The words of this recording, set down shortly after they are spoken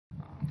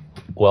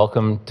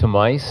welcome to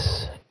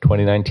MICE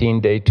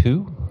 2019 Day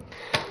 2.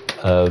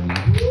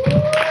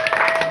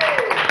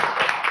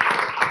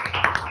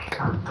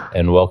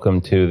 And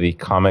welcome to the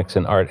Comics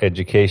and Art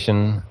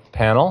Education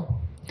panel.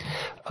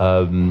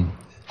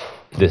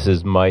 This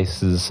is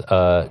MICE's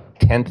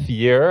 10th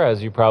year,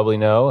 as you probably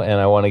know, and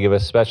I want to give a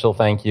special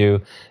thank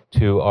you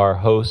to our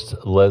host,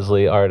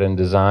 Lesley Art and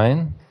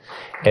Design.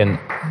 And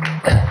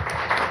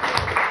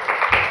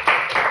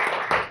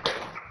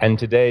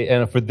today,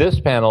 and for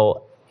this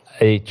panel,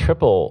 a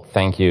triple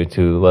thank you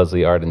to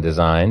Lesley Art and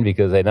Design,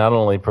 because they not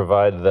only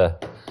provide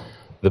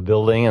the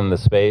building and the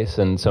space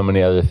and so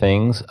many other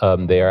things,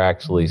 they are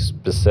actually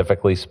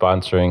specifically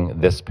sponsoring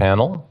this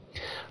panel.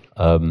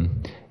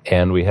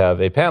 And we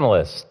have a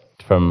panelist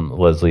from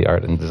Lesley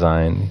Art and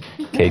Design,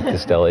 Kate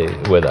Castelli,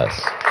 with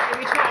us.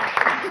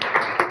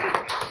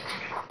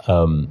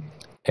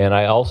 And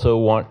I also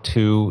want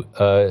to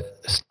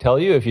tell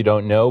you, if you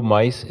don't know,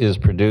 MICE is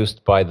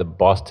produced by the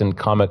Boston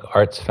Comic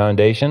Arts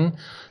Foundation,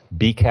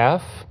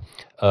 BCAF,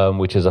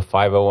 which is a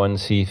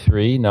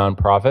 501c3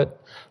 nonprofit.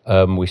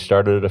 We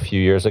started it a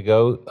few years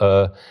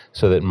ago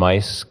so that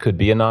MICE could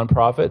be a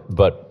nonprofit,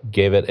 but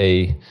gave it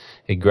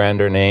a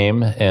grander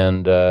name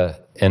and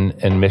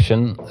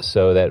mission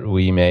so that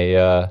we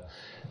may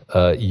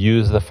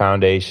use the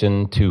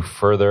foundation to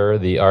further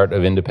the art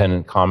of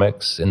independent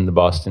comics in the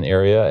Boston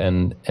area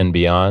and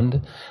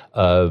beyond.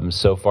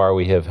 So far,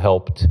 we have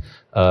helped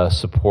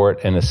support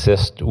and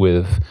assist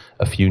with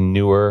a few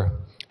newer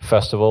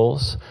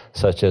festivals,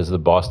 such as the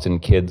Boston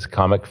Kids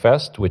Comic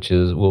Fest, which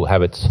will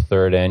have its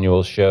 3rd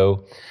annual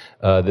show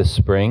this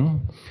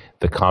spring.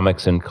 The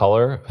Comics in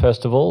Color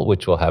Festival,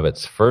 which will have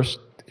its 1st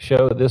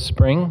show this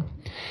spring.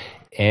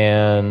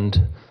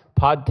 And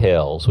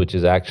Podtails, which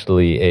is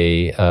actually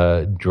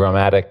a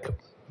dramatic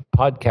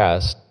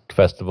podcast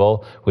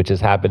festival, which is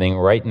happening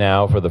right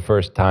now for the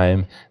first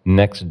time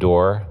next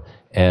door,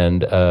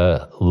 and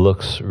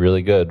looks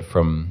really good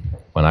from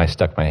when I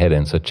stuck my head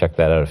in. So check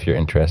that out if you're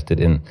interested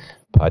in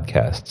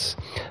podcasts.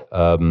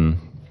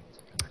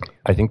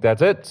 I think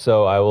that's it.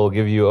 So I will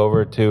give you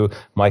over to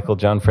Michael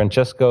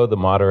Gianfrancesco, the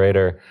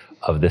moderator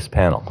of this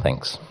panel.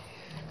 Thanks.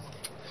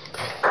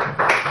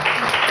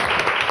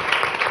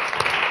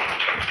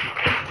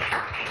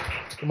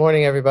 Good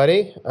morning,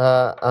 everybody.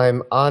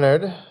 I'm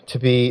honored to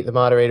be the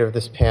moderator of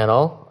this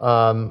panel.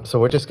 So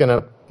we're just going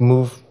to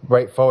move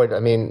right forward. I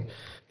mean,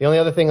 the only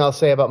other thing I'll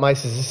say about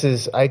MICE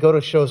is I go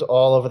to shows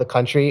all over the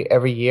country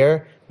every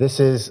year.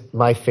 This is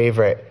my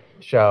favorite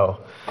show.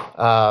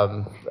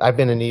 I've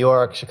been in New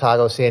York,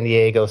 Chicago, San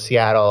Diego,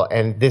 Seattle,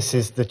 and this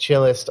is the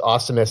chillest,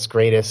 awesomest,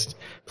 greatest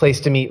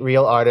place to meet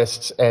real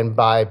artists and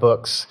buy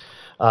books.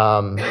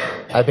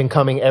 I've been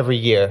coming every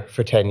year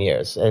for 10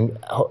 years, and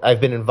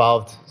I've been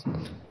involved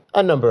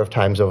a number of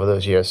times over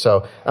those years.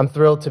 So I'm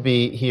thrilled to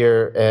be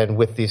here and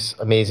with these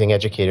amazing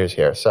educators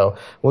here. So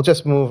we'll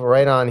just move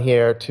right on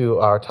here to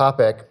our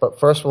topic. But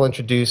first we'll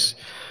introduce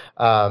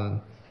our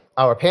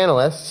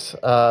panelists,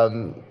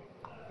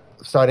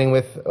 starting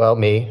with, well,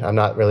 me. I'm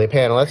not really a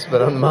panelist,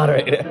 but I'm the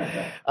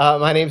moderator.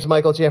 My name's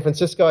Michael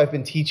Gianfrancesco. I've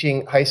been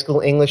teaching high school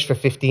English for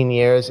 15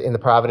 years in the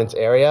Providence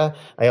area.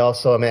 I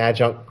also am an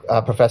adjunct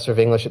professor of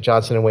English at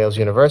Johnson & Wales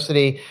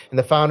University and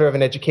the founder of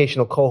an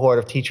educational cohort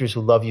of teachers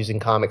who love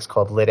using comics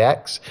called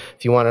LitX.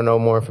 If you want to know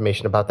more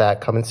information about that,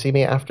 come and see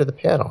me after the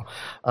panel.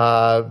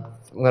 I'm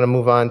going to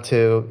move on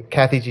to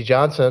Cathy G.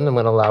 Johnson. I'm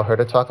going to allow her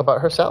to talk about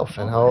herself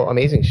and how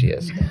amazing she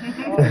is.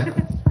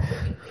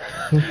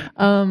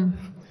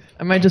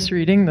 Am I just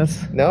reading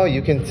this? No,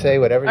 you can say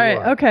whatever you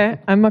want. Okay.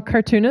 I'm a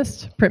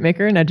cartoonist,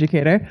 printmaker, and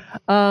educator.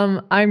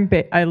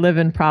 I live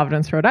in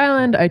Providence, Rhode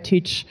Island. I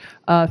teach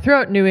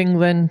throughout New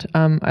England.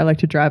 I like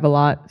to drive a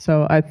lot,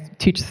 so I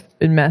teach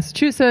in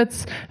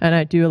Massachusetts, and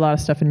I do a lot of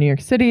stuff in New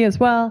York City as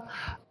well.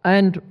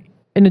 And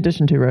in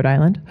addition to Rhode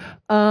Island,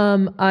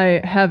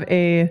 I have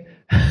a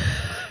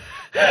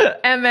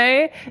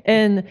MA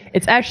in,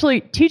 it's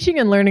actually teaching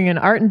and learning in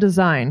art and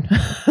design,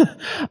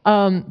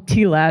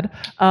 TLAD,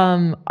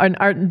 an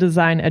art and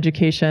design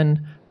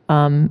education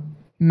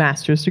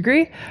master's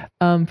degree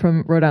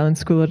from Rhode Island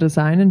School of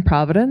Design in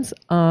Providence.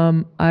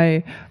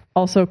 I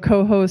also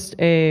co-host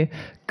a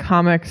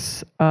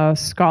comics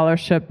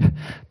scholarship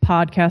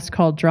podcast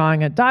called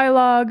Drawing a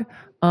Dialogue,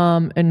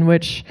 in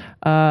which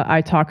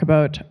I talk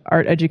about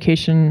art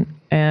education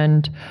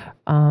and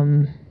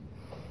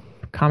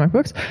comic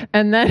books.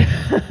 And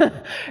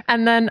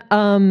then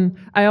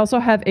I also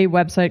have a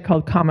website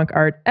called Comic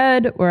Art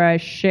Ed, where I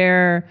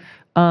share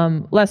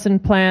lesson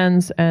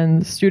plans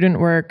and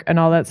student work and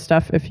all that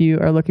stuff if you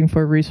are looking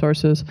for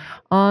resources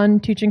on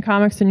teaching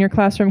comics in your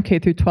classroom, K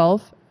through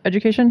 12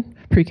 education,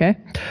 pre-K.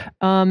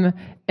 And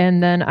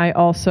then I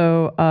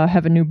also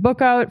have a new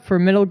book out for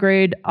middle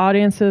grade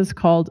audiences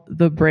called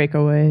The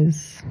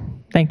Breakaways.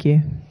 Thank you.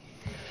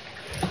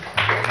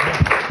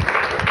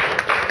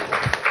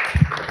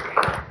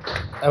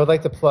 I would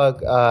like to plug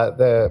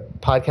the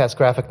podcast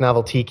graphic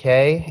novel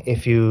TK.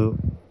 If you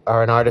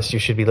are an artist, you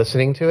should be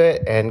listening to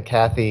it. And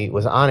Cathy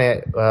was on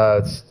it,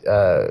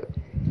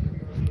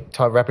 talking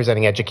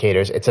representing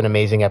educators. It's an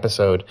amazing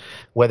episode,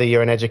 whether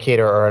you're an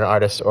educator or an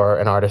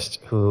artist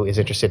who is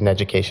interested in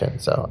education.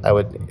 So I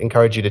would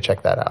encourage you to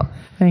check that out.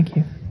 Thank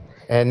you.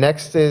 And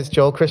next is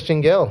Joel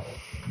Christian Gill.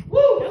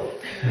 Woo!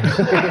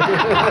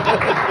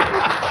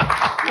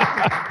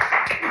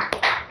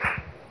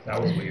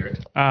 That was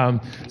weird. I'm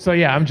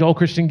Joel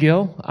Christian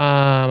Gill.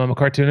 I'm a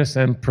cartoonist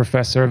and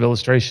professor of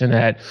illustration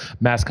at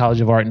Mass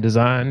College of Art and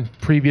Design.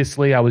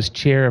 Previously, I was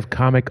chair of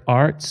comic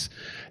arts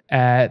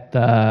at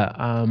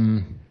the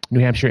New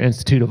Hampshire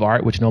Institute of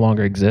Art, which no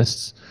longer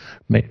exists.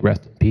 May it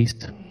rest in peace.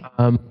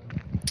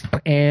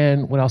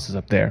 And what else is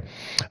up there?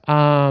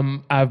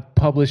 I've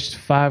published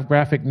 5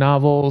 graphic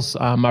novels.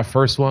 My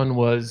first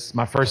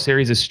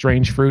series is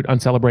Strange Fruit,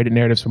 Uncelebrated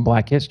Narratives from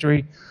Black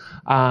History.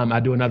 I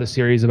do another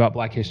series about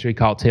Black history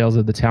called Tales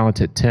of the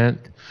Talented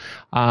Tenth.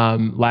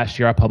 Last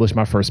year, I published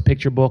my first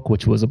picture book,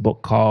 which was a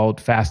book called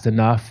Fast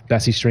Enough,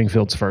 Bessie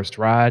Stringfield's First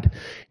Ride.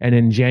 And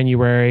in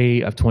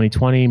January of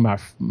 2020,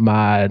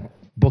 my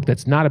book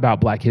that's not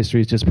about Black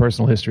history, it's just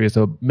personal history. It's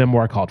a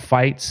memoir called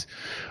Fights.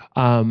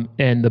 And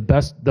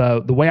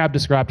the way I've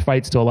described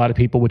Fights to a lot of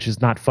people, which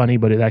is not funny,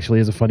 but it actually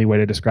is a funny way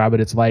to describe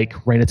it. It's like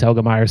Raina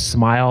Telgemeier's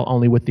Smile,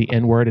 only with the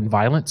N-word and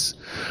violence.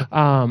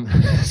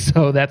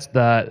 So that's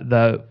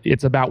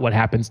it's about what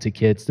happens to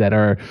kids that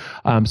are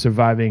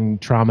surviving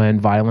trauma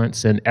and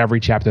violence. And every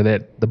chapter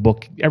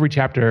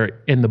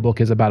in the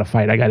book is about a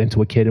fight I got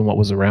into a kid and what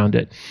was around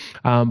it.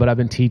 But I've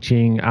been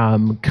teaching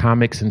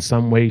comics in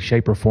some way,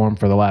 shape, or form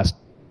for the last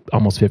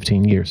almost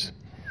 15 years.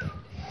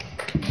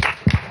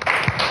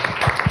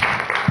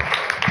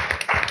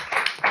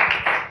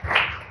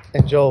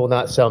 And Joel will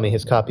not sell me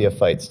his copy of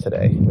Fights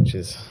today, which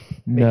is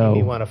making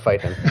me want to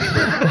fight him.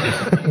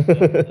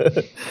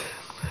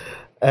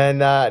 And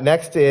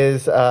next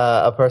is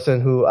a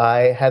person who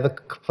I had the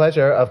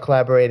pleasure of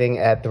collaborating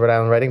at the Rhode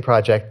Island Writing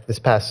Project this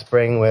past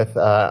spring with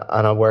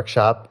on a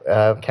workshop,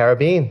 Cara.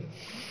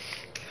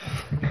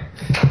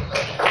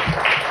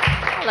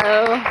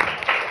 Hello.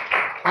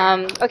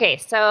 Okay,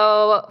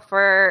 so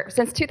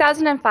since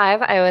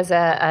 2005, I was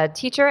a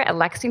teacher at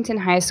Lexington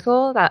High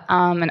School,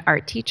 an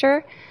art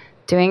teacher,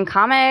 doing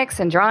comics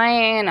and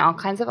drawing and all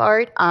kinds of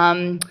art.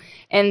 And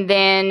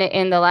then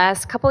in the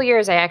last couple of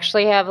years, I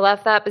actually have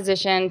left that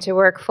position to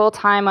work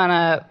full-time on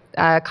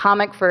a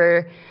comic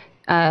for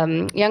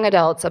young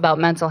adults about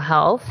mental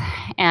health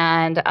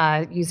and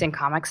using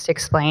comics to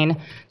explain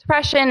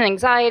depression and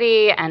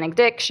anxiety and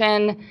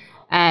addiction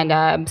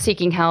and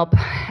seeking help.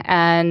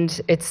 And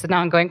it's an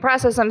ongoing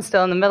process. I'm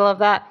still in the middle of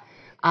that.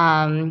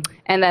 And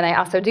then I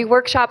also do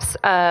workshops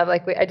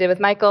like I did with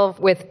Michael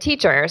with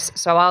teachers.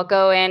 So I'll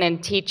go in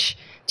and teach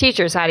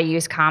teachers how to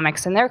use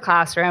comics in their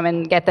classroom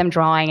and get them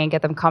drawing and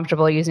get them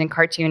comfortable using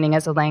cartooning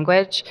as a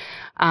language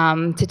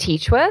to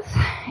teach with.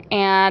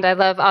 And I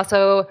love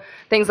also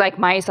things like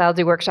mice. I'll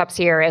do workshops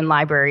here in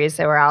libraries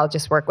where I'll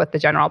just work with the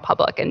general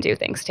public and do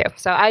things too.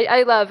 So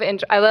I love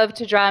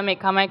to draw and make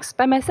comics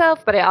by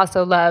myself, but I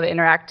also love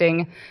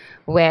interacting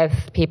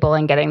with people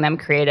and getting them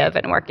creative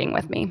and working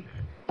with me.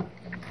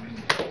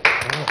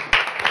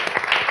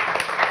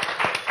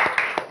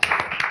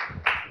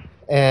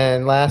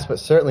 And last but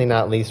certainly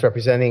not least,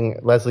 representing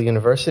Lesley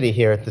University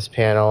here at this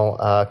panel,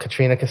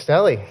 Katrina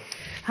Castelli.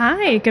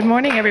 Hi, good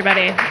morning,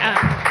 everybody.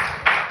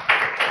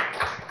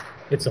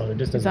 It's on. It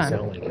just doesn't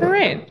sound like it. All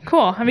right,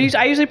 cool.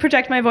 I usually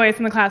project my voice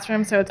in the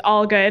classroom, so it's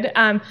all good.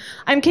 I'm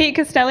Kate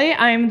Castelli.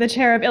 I'm the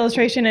chair of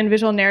illustration and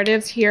visual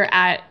narratives here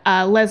at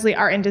Lesley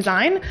Art and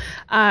Design.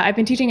 I've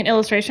been teaching in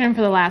illustration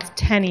for the last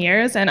 10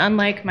 years, and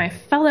unlike my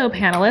fellow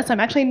panelists, I'm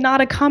actually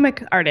not a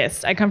comic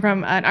artist. I come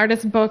from an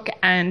artist book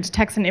and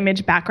text and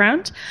image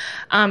background.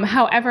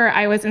 However,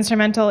 I was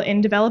instrumental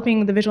in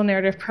developing the visual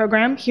narrative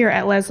program here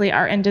at Lesley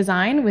Art and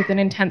Design with an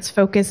intense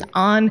focus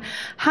on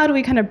how do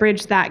we kind of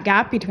bridge that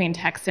gap between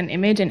text and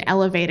image and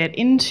elevate it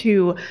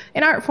into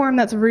an art form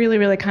that's really,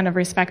 really kind of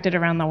respected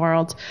around the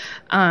world.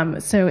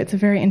 So it's a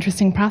very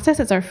interesting process.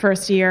 It's our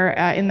first year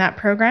in that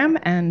program,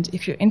 and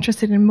if you're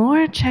interested in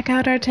more, check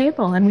out our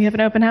table, and we have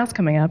an open house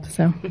coming up,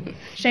 so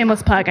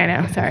shameless plug, I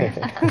know, sorry.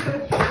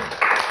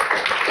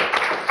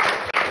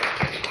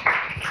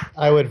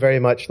 I would very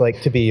much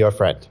like to be your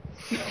friend.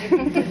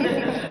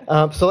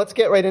 So let's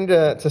get right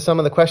into some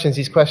of the questions.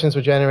 These questions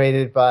were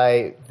generated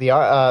by the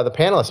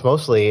panelists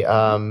mostly.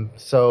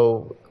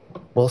 So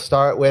we'll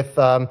start with,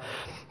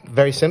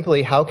 very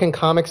simply, how can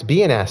comics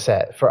be an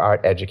asset for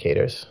art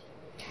educators?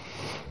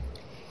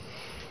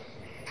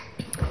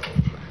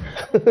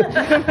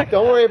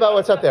 Don't worry about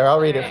what's up there.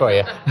 I'll read it for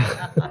you.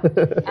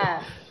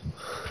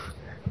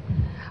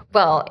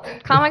 Well,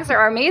 comics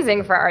are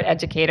amazing for art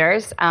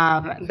educators.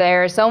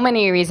 There are so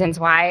many reasons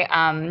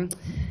why.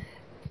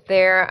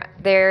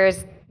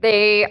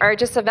 They are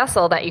just a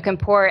vessel that you can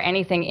pour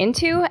anything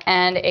into,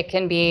 and it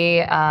can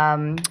be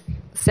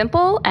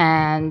simple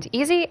and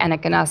easy, and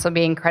it can also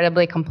be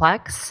incredibly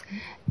complex.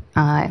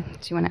 Do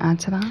you want to add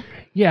to that?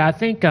 Yeah, I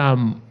think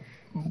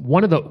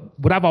what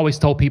I've always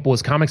told people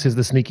is comics is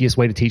the sneakiest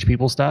way to teach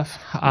people stuff,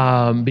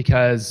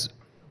 because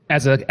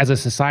as a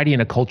society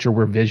and a culture,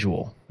 we're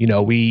visual. You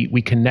know,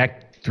 we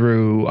connect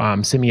through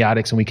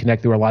semiotics, and we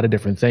connect through a lot of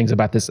different things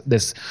about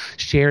this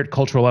shared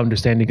cultural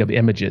understanding of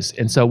images.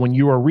 And so when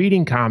you are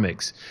reading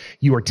comics,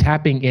 you are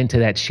tapping into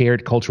that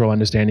shared cultural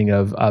understanding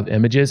of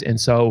images. And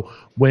so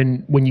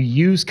when you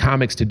use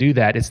comics to do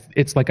that,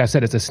 it's like I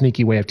said, it's a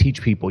sneaky way of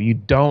teach people.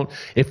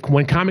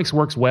 When comics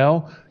works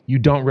well, you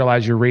don't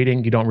realize you're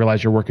reading, you don't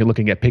realize you're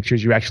looking at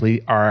pictures, you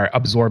actually are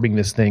absorbing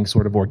this thing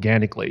sort of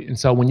organically. And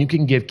so when you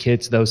can give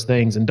kids those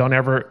things, and don't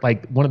ever,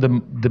 like, one of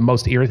the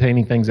most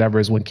irritating things ever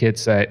is when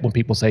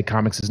people say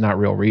comics is not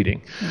real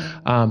reading.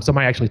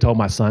 Somebody actually told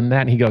my son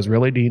that, and he goes,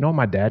 "Really? Do you know what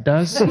my dad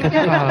does?"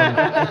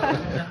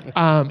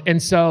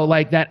 And so,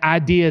 like, that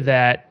idea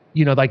that,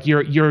 like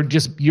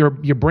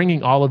you're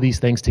bringing all of these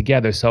things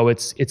together. So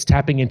it's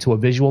tapping into a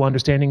visual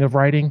understanding of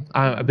writing,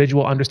 a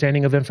visual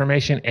understanding of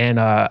information, and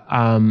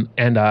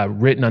a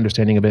written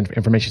understanding of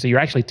information. So you're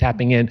actually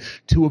tapping in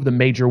two of the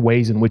major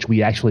ways in which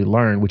we actually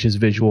learn, which is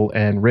visual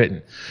and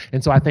written.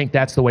 And so I think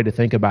that's the way to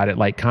think about it.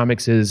 Like,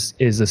 comics is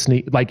a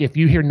sneak. Like, if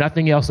you hear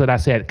nothing else that I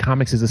said,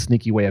 comics is a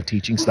sneaky way of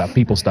teaching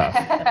people stuff.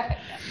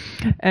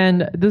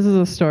 And this is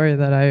a story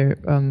that I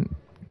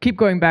keep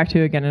going back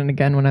to again and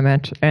again when I'm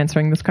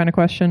answering this kind of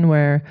question,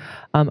 where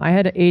I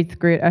had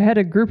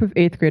a group of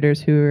 8th graders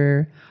who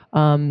were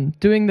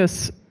doing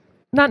this,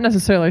 not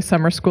necessarily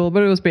summer school,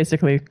 but it was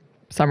basically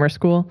summer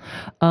school.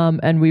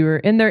 And we were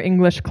in their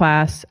English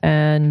class,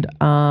 and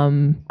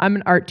I'm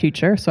an art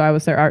teacher, so I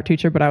was their art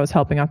teacher, but I was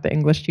helping out the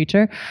English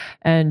teacher.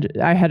 And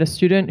I had a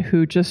student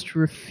who just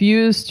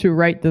refused to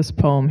write this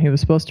poem. He was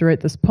supposed to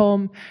write this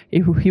poem.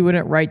 He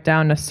wouldn't write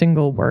down a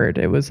single word.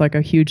 It was like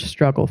a huge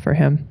struggle for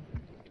him.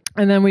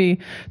 And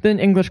then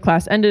English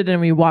class ended, and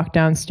we walked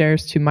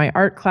downstairs to my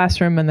art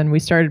classroom, and then we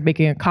started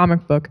making a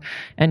comic book,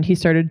 and he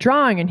started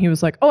drawing, and he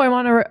was like, "Oh, I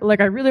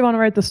really want to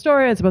write the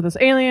story. It's about this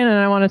alien, and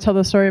I want to tell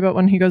the story about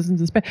when he goes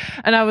into space."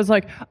 And I was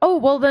like, "Oh,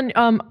 well then,"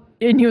 and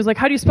he was like,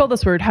 "How do you spell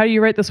this word? How do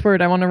you write this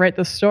word? I want to write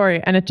this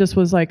story." And it just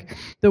was like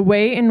the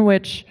way in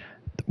which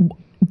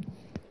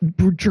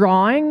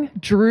drawing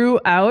drew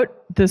out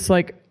this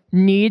like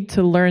need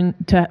to learn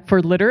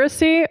for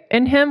literacy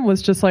in him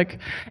was just like,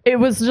 it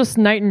was just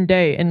night and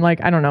day in,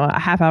 like, I don't know, a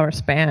half-hour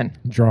span.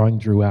 Drawing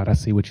drew out. I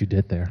see what you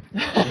did there.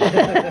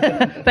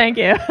 Thank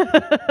you.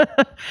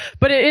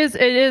 But it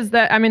is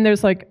that, I mean,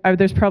 there's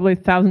probably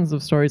thousands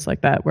of stories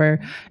like that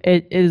where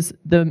it is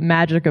the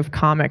magic of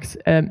comics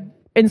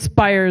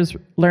inspires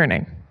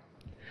learning.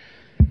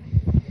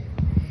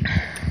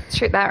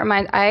 True.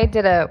 I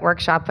did a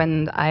workshop,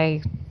 and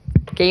I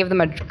gave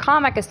them a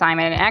comic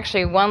assignment, and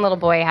actually one little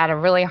boy had a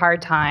really hard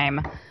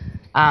time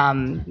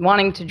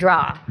wanting to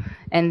draw.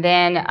 And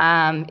then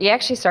he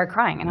actually started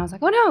crying, and I was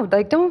like, "Oh no,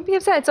 like, don't be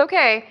upset, it's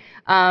okay."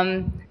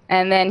 And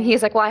then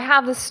he's like, "Well, I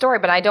have this story,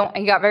 but I don't."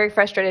 He got very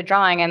frustrated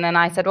drawing, and then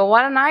I said, "Well,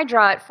 why don't I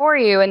draw it for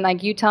you, and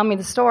like, you tell me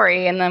the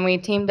story." And then we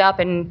teamed up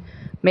and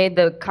made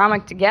the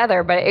comic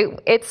together. But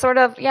it's sort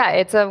of,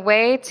 it's a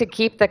way to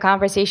keep the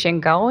conversation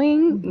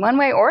going one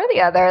way or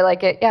the other.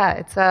 Like,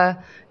 it's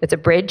a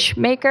bridge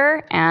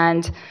maker,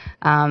 and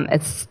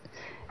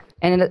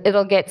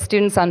it'll get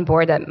students on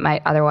board that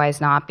might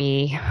otherwise not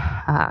be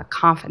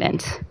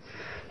confident.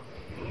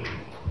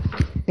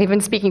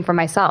 Even speaking for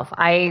myself,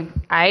 I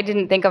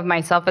didn't think of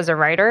myself as a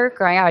writer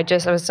growing up.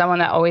 I was someone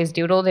that always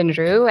doodled and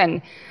drew,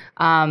 and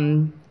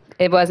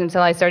it wasn't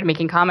until I started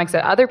making comics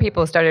that other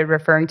people started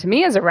referring to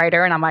me as a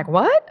writer, and I'm like,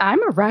 "What?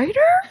 I'm a writer?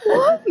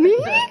 What, me?"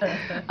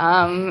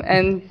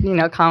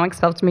 And comics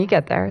helped me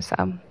get there. So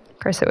of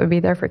course it would be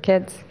there for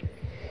kids.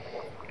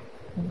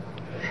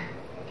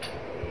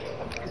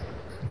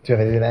 Do you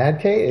have anything to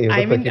add, Kate? You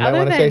look like you might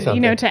want to say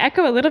something. To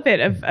echo a little bit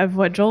of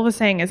what Joel was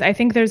saying, is I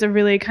think there's a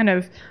really kind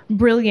of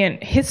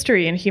brilliant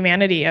history in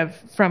humanity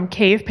from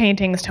cave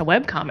paintings to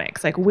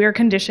webcomics. Like, we're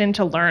conditioned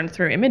to learn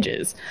through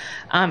images.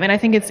 And I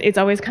think it's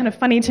always kind of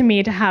funny to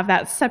me to have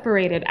that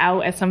separated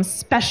out as some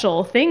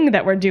special thing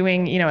that we're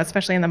doing,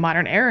 especially in the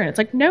modern era. And it's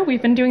like, no,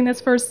 we've been doing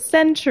this for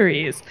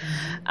centuries.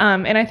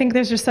 And I think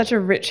there's just such a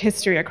rich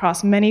history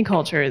across many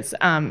cultures.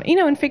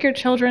 And figure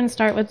children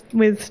start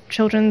with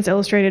children's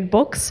illustrated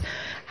books.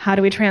 How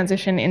do we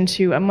transition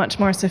into a much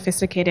more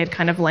sophisticated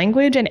kind of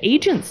language and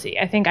agency?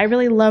 I think I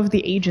really love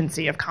the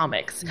agency of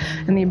comics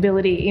and the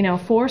ability,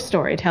 for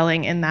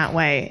storytelling in that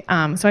way.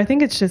 So I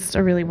think it's just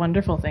a really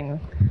wonderful thing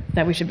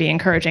that we should be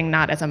encouraging,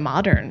 not as a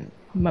modern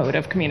mode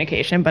of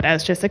communication, but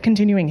as just a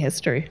continuing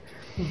history.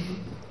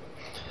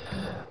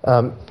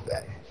 I'm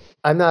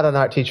not an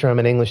art teacher, I'm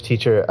an English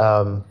teacher.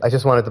 I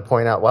just wanted to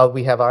point out, while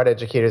we have art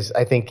educators,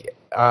 I think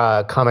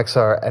comics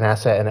are an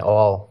asset in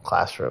all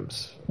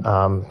classrooms.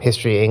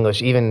 History,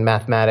 English, even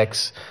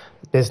mathematics,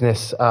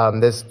 business.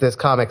 There's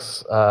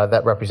comics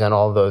that represent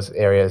all of those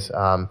areas.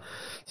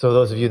 So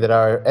those of you that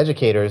are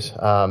educators,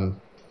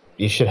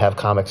 you should have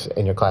comics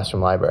in your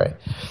classroom library.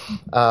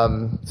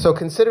 So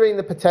considering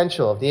the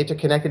potential of the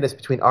interconnectedness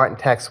between art and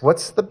text,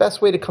 what's the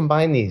best way to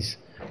combine these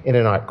in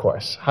an art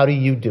course? How do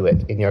you do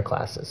it in your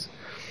classes?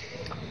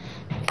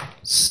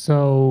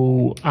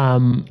 So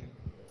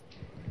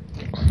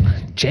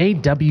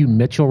J.W.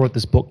 Mitchell wrote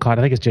this book called,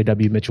 I think it's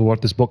J.W. Mitchell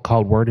wrote this book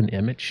called Word and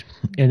Image.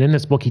 And in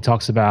this book, he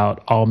talks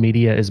about all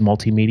media is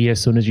multimedia. As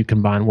soon as you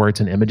combine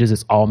words and images,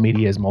 it's all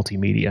media is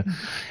multimedia.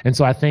 And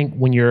so I think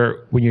when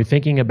you're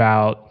thinking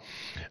about,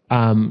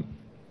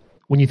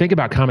 when you think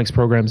about comics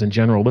programs in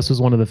general, this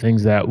was one of the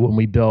things that when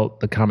we built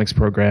the comics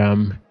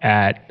program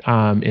at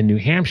in New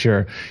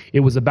Hampshire, it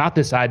was about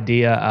this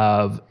idea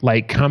of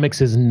like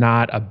comics is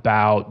not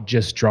about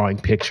just drawing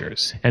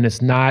pictures, and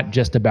it's not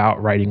just about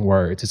writing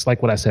words. It's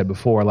like what I said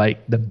before, like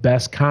the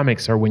best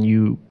comics are when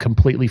you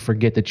completely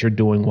forget that you're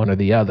doing one or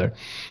the other.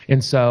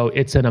 And so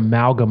it's an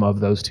amalgam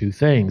of those two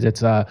things.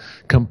 It's a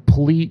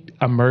complete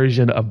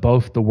immersion of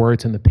both the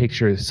words and the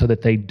pictures so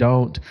that they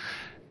don't,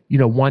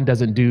 one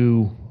doesn't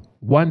do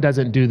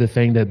the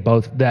thing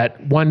that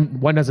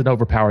one doesn't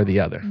overpower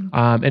the other.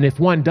 And if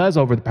one does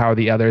overpower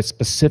the other, it's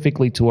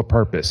specifically to a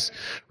purpose,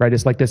 right?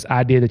 It's like this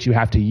idea that you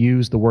have to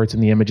use the words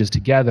and the images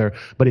together.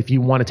 But if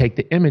you want to take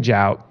the image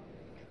out,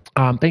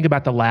 think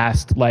about the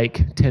last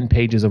 10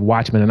 pages of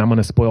Watchmen, and I'm going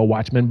to spoil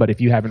Watchmen, but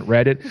if you haven't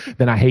read it,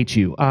 then I hate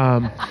you.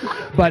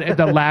 But at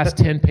the last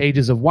 10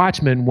 pages of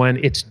Watchmen, when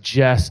it's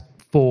just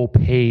full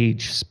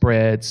page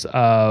spreads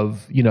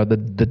of,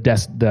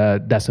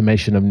 the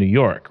decimation of New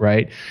York,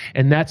 right?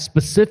 And that's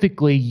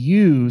specifically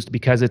used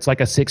because it's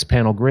like a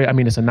 6-panel grid. I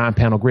mean, it's a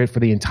 9-panel grid for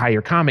the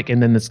entire comic. And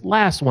then this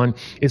last one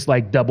is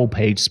like double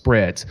page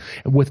spreads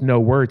with no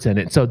words in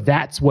it. So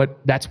that's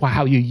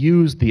how you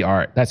use the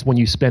art. That's when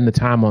you spend the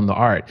time on the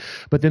art.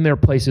 But then there are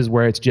places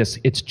where it's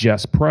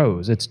just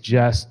prose. It's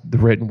just the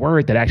written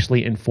word that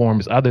actually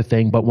informs other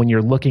thing. But when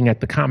you're looking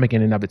at the comic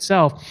in and of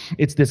itself,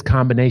 it's this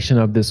combination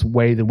of this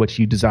way in which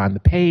you design the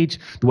page,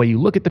 the way you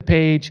look at the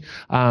page.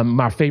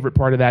 My favorite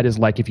part of that is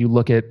if you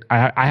look at,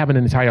 I have an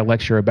entire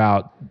lecture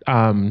about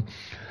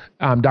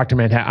Dr.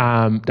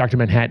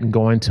 Manhattan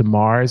going to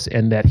Mars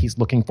and that he's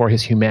looking for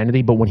his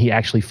humanity, but when he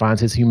actually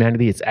finds his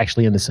humanity, it's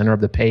actually in the center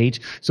of the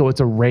page. So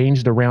it's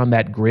arranged around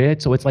that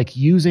grid. So it's like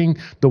using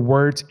the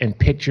words and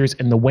pictures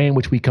and the way in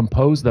which we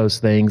compose those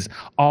things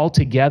all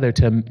together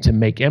to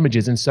make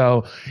images. And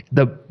so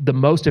the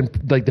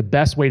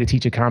best way to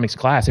teach a comics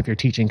class, if you're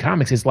teaching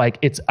comics, is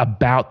it's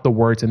about the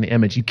words and the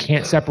image. You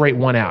can't separate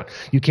one out.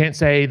 You can't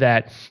say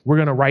that we're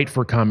going to write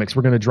for comics,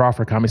 we're going to draw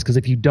for comics, because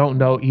if you don't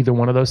know either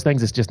one of those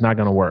things, it's just not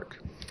going to work.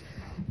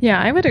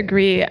 Yeah, I would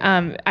agree.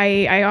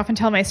 I often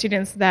tell my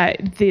students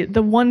that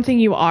the one thing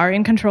you are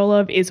in control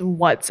of is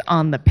what's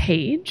on the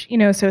page.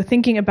 So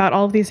thinking about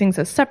all of these things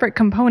as separate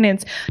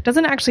components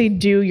doesn't actually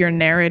do your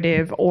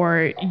narrative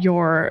or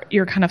your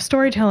kind of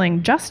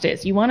storytelling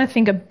justice. You want to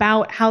think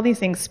about how these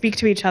things speak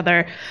to each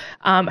other,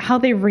 how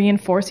they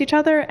reinforce each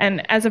other.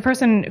 And as a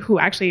person who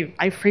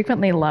I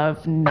frequently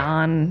love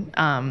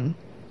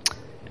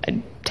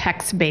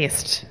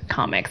text-based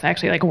comics. I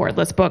actually like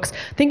wordless books.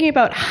 Thinking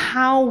about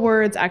how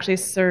words actually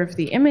serve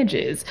the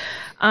images,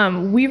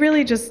 we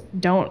really just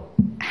don't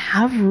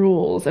have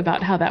rules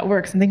about how that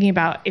works. And thinking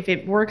about if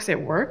it works,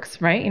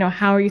 right?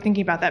 How are you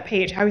thinking about that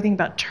page? How are you thinking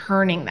about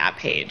turning that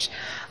page?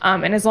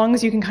 And as long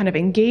as you can kind of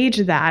engage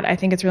that, I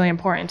think it's really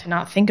important to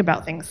not think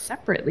about things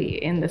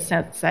separately in the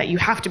sense that you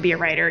have to be a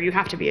writer, you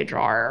have to be a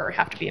drawer, or you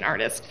have to be an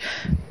artist.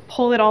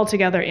 Pull it all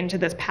together into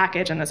this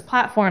package and this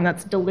platform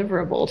that's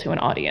deliverable to an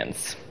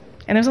audience.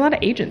 And there's a lot of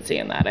agency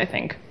in that, I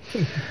think.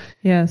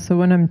 Yeah, so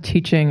when I'm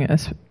teaching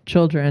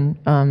children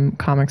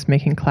comics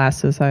making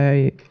classes,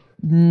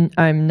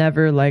 I'm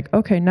never like,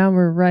 okay, now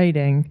we're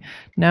writing,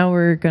 now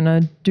we're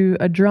gonna do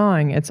a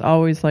drawing. It's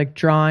always like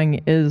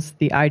drawing is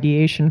the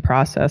ideation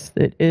process.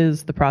 It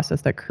is the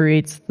process that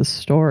creates the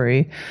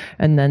story,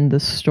 and then the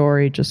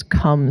story just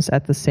comes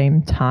at the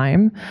same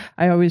time.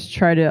 I always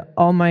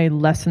all my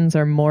lessons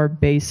are more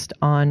based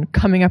on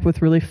coming up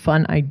with really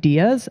fun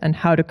ideas and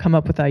how to come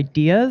up with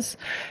ideas,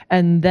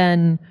 and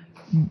then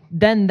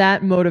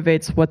that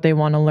motivates what they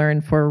want to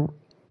learn for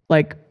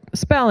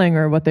spelling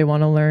or what they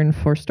want to learn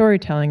for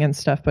storytelling and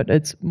stuff. But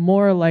it's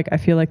more I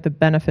feel like the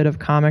benefit of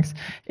comics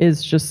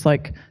is just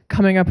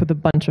coming up with a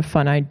bunch of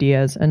fun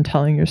ideas and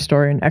telling your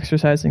story and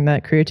exercising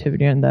that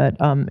creativity and that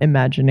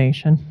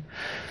imagination.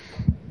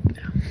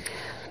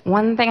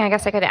 One thing I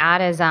guess I could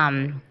add is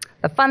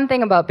the fun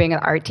thing about being an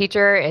art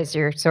teacher is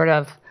you're sort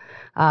of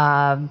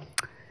you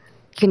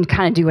can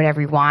kind of do whatever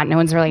you want. No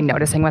one's really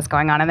noticing what's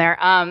going on in there.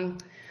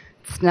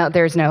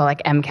 There's no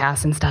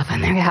MCAS and stuff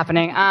in there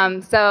happening.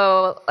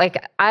 So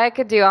I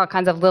could do all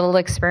kinds of little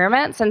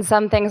experiments, and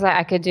some things that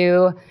I could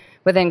do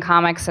within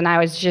comics, and I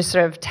was just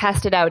sort of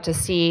test it out to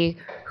see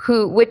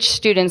which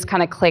students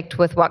kind of clicked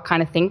with what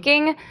kind of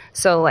thinking.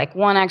 So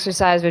one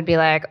exercise would be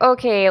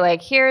okay,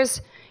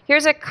 here's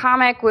a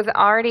comic with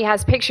already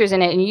has pictures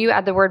in it, and you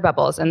add the word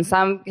bubbles. And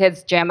some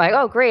kids jam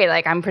oh great,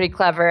 I'm pretty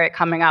clever at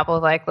coming up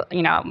with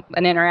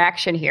an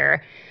interaction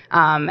here.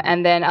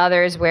 And then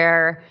others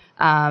where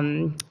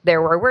there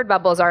were word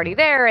bubbles already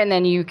there, and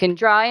then you can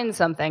draw in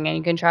something, and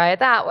you can try it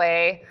that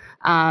way.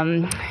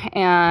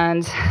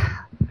 And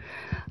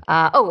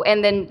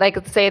And then like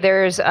let's say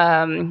there's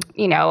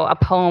a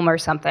poem or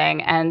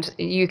something, and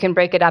you can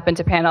break it up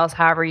into panels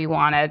however you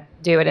want to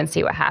do it and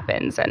see what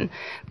happens. And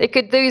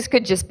these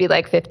could just be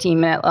like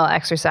 15-minute little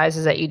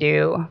exercises that you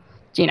do,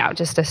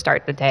 just to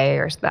start the day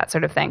or that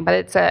sort of thing. But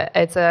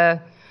it's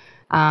a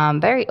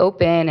very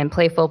open and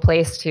playful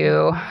place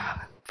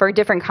for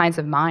different kinds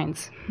of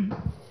minds.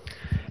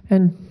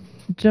 And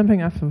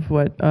jumping off of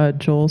what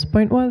Joel's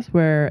point was,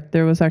 where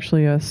there was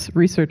actually a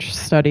research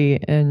study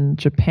in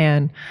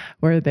Japan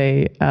where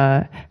they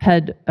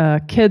had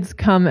kids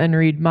come and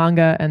read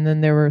manga, and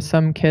then there were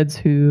some kids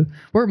who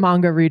were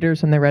manga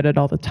readers and they read it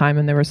all the time,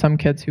 and there were some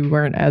kids who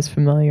weren't as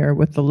familiar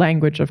with the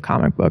language of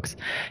comic books.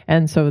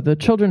 And so the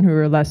children who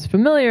were less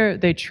familiar,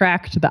 they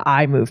tracked the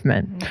eye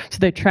movement. So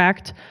they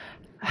tracked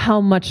how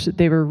much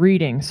they were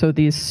reading. So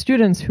these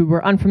students who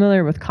were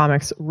unfamiliar with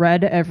comics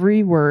read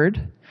every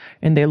word,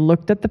 and they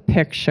looked at the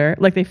picture,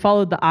 like they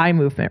followed the eye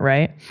movement,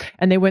 right?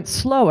 And they went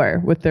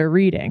slower with their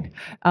reading.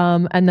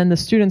 And then the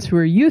students who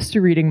were used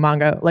to reading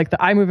manga, like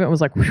the eye movement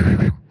was like,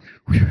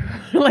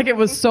 like it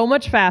was so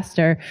much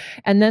faster.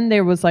 And then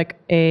there was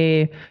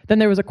a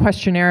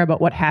questionnaire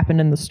about what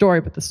happened in the story,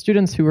 but the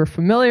students who were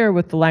familiar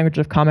with the language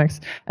of comics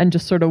and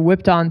just sort of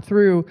whipped on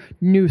through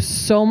knew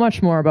so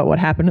much more about what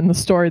happened in the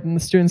story than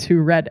the students who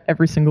read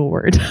every single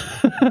word.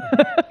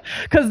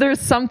 Because there's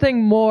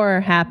something more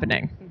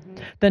happening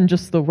than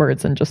just the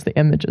words and just the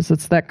images.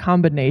 It's that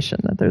combination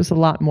that there's a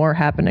lot more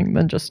happening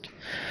than just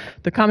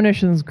the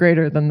combination is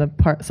greater than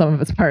the some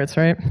of its parts,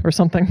 right? Or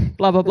something,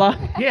 blah, blah, blah.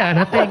 Yeah, and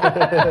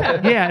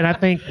I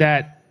think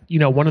that,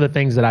 one of the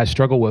things that I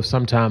struggle with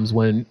sometimes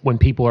when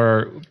people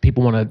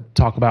want to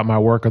talk about my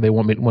work, or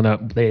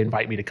they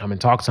invite me to come and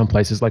talk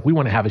someplace, is like, we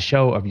want to have a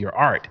show of your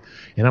art.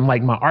 And I'm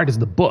like, my art is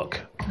the book.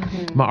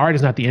 Mm-hmm. My art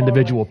is not the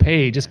individual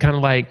page. It's kind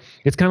of like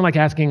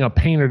asking a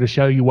painter to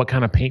show you what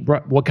kind of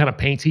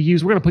paints he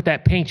used. We're going to put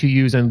that paint you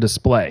use in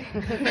display.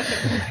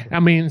 I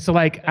mean, so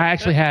like I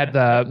actually had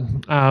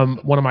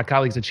one of my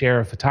colleagues, the chair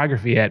of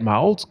photography at my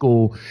old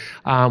school,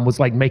 was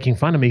like making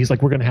fun of me. He's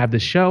like, we're going to have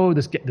this show,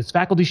 this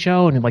faculty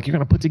show, and like, you're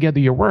going to put together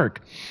your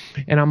work.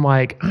 And I'm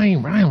like, I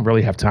don't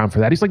really have time for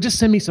that. He's like, just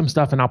send me some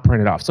stuff and I'll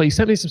print it off. So he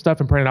sent me some stuff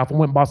and printed it off, and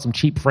went and bought some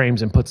cheap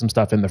frames and put some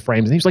stuff in the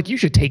frames. And he's like, you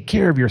should take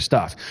care of your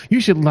stuff. You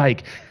should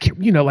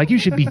you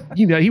should be,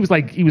 he was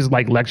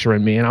like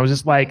lecturing me. And I was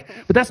just like,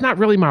 but that's not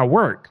really my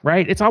work,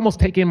 right? It's almost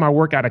taking my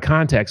work out of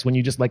context when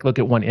you just like look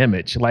at one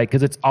image,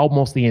 because it's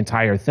almost the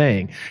entire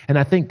thing. And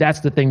I think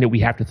that's the thing that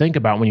we have to think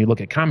about when you look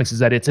at comics, is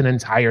that it's an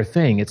entire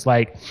thing. It's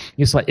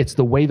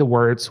the way the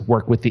words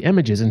work with the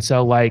images. And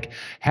so like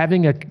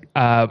having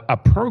a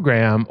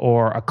program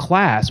or a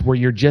class where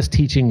you're just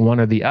teaching one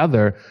or the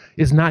other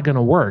is not going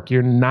to work.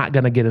 You're not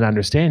going to get an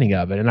understanding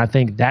of it. And I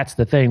think that's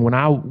the thing. When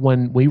I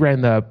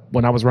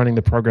was running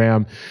the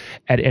program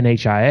at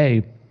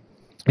NHIA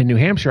in New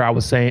Hampshire, I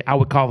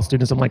would call the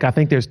students, I'm like, I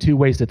think there's two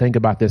ways to think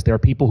about this. There are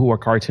people who are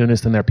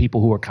cartoonists and there are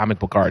people who are comic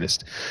book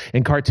artists.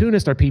 And comic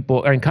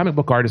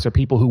book artists are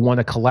people who want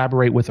to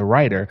collaborate with a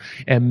writer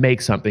and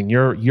make something.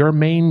 Your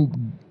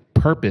main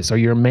purpose or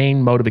your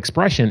main mode of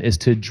expression is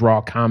to draw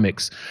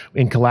comics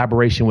in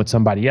collaboration with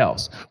somebody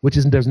else,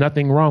 there's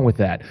nothing wrong with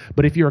that.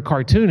 But if you're a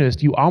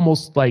cartoonist, you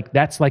almost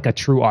that's like a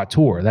true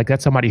auteur. Like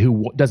that's somebody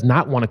who does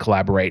not want to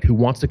collaborate, who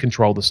wants to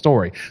control the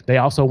story. They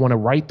also want to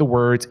write the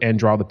words and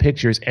draw the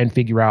pictures and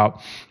figure out,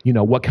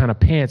 what kind of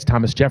pants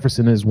Thomas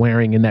Jefferson is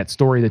wearing in that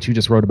story that you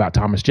just wrote about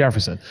Thomas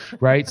Jefferson,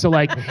 right? So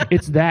like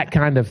it's that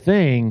kind of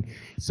thing.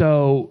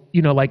 So,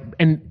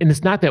 and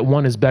it's not that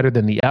one is better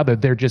than the other.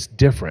 They're just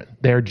different.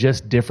 They're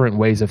just different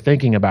ways of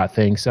thinking about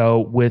things. So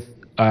with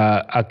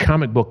a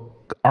comic book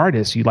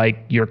artist,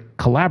 you're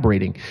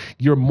collaborating.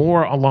 You're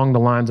more along the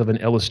lines of an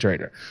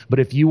illustrator. But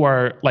if you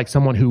are like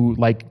someone who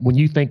when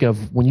you think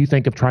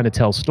of trying to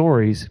tell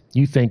stories,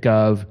 you think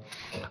of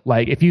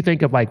if you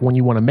think of when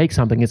you want to make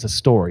something, it's a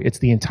story. It's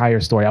the entire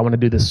story. I want to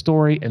do this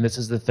story, and this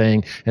is the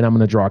thing, and I'm going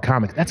to draw a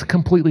comic. That's a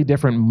completely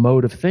different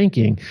mode of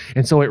thinking,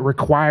 and so it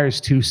requires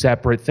two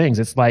separate things.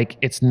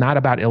 It's not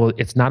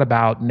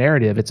about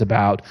narrative. It's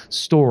about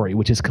story,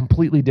 which is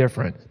completely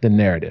different than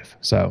narrative.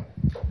 So.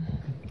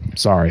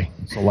 Sorry,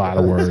 it's a lot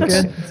of words.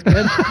 It's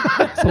good.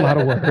 It's a lot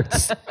of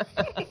words.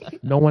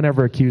 No one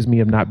ever accused me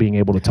of not being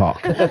able to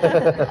talk.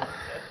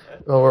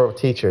 Well, we're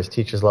teachers.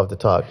 Teachers love to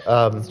talk.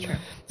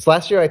 So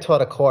last year I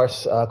taught a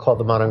course called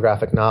the Modern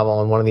Graphic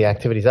Novel, and one of the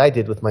activities I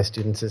did with my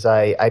students is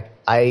I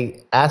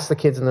asked the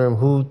kids in the room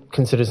who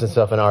considers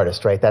themselves an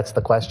artist, right? That's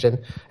the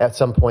question. At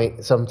some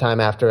point, sometime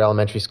after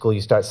elementary school,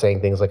 you start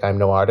saying things like, I'm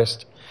no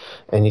artist,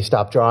 and you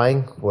stop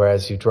drawing,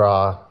 whereas you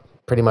draw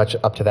pretty much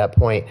up to that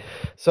point.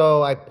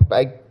 So I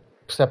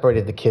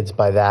separated the kids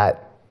by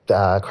that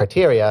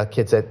criteria,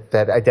 kids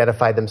that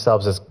identified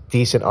themselves as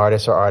decent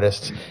artists or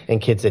artists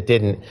and kids that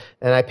didn't.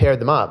 And I paired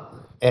them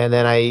up. And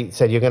then I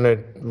said, you're going to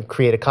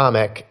create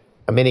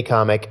a mini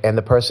comic, and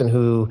the person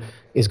who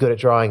is good at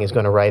drawing is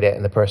going to write it,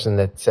 and the person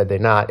that said they're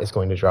not is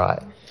going to draw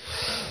it.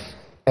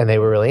 And they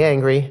were really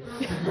angry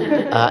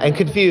and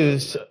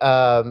confused.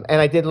 And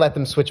I did let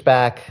them switch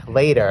back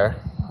later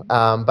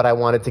but I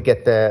wanted to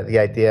get the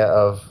idea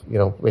of,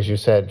 as you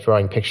said,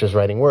 drawing pictures,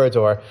 writing words,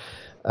 or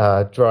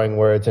drawing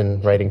words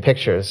and writing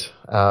pictures,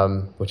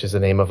 which is the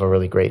name of a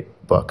really great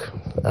book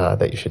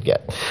that you should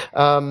get.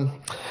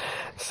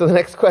 So the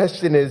next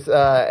question is,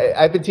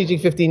 I've been teaching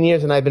 15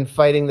 years, and I've been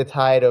fighting the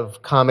tide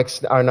of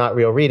comics are not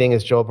real reading,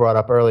 as Joel brought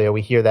up earlier.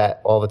 We hear that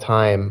all the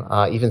time,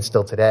 even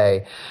still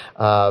today.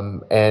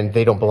 And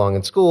they don't belong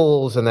in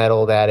schools, and that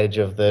old adage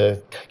of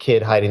the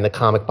kid hiding the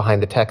comic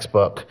behind the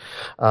textbook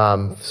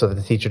so that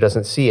the teacher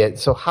doesn't see it.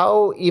 So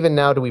how, even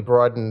now, do we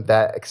broaden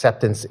that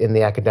acceptance in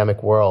the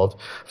academic world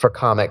for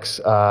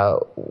comics,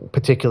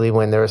 particularly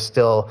when there are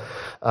still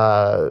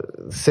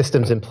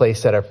systems in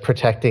place that are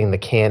protecting the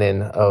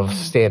canon of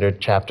standard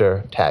chapter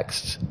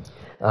texts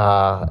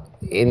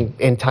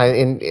in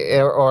time,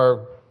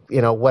 or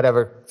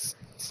whatever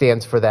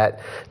stands for that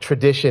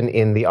tradition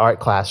in the art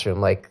classroom,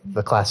 like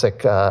the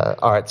classic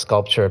art,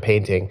 sculpture,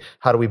 painting.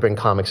 How do we bring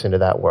comics into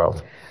that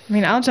world? I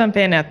mean, I'll jump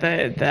in at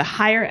the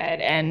higher ed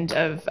end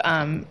of,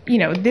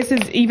 this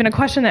is even a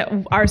question that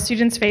our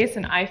students face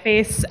and I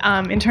face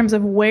in terms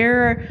of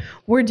where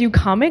do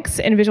comics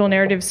and visual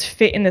narratives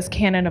fit in this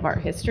canon of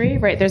art history,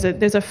 right?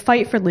 There's a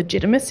fight for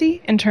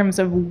legitimacy in terms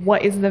of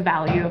what is the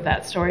value of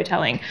that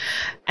storytelling.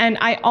 And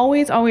I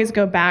always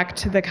go back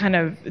to the kind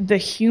of the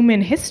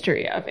human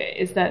history of it,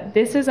 is that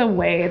this is a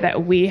way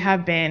that we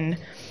have been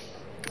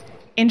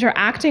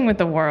interacting with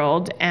the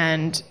world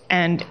and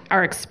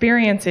our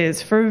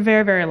experiences for a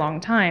very, very long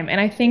time. And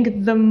I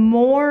think the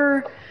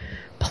more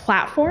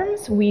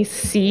platforms we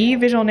see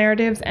visual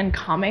narratives and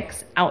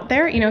comics out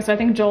there, so I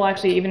think Joel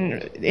actually,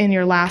 even in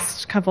your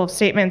last couple of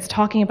statements,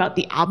 talking about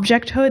the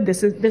objecthood,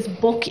 this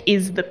book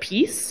is the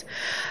piece.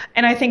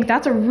 And I think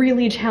that's a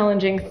really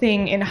challenging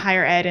thing in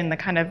higher ed, in the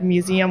kind of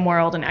museum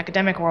world and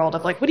academic world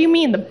of like, what do you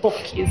mean the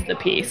book is the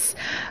piece?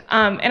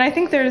 And I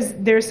think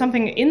there's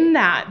something in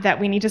that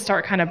we need to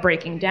start kind of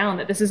breaking down,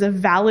 that this is a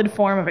valid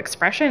form of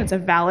expression. It's a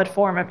valid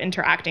form of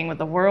interacting with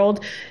the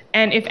world.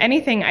 And if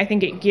anything, I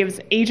think it gives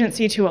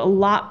agency to a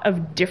lot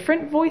of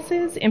different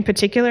voices in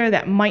particular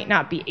that might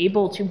not be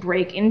able to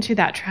break into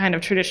that kind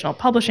of traditional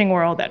publishing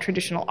world, that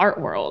traditional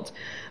art world,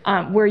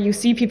 where you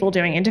see people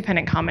doing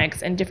independent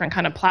comics and different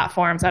kind of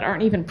platforms that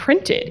aren't even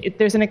printed.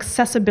 There's an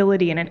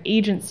accessibility and an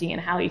agency in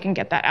how you can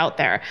get that out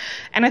there.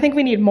 And I think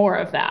we need more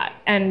of that.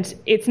 And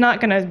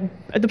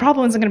the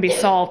problem isn't going to be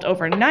solved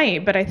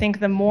overnight, but I think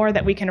the more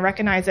that we can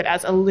recognize it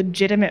as a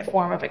legitimate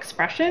form of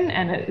expression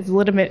and a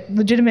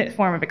legitimate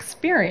form of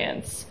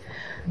experience,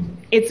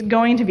 it's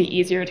going to be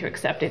easier to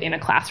accept it in a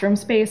classroom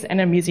space and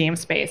a museum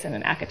space and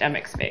an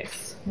academic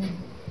space.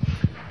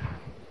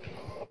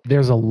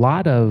 There's a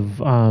lot of,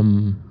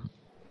 for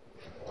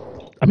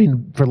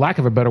lack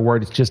of a better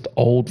word, it's just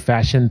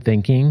old-fashioned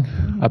thinking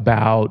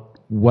about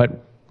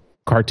what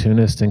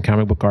cartoonists and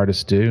comic book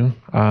artists do.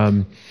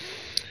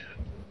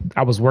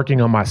 I was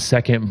working on my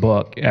second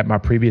book at my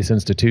previous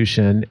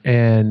institution,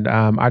 and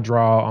I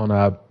draw on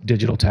a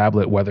digital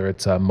tablet, whether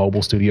it's a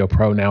Mobile Studio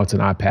Pro, now it's an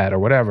iPad or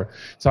whatever.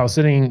 So I was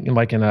sitting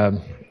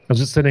I was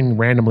just sitting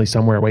randomly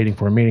somewhere waiting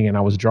for a meeting, and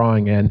I was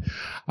drawing, and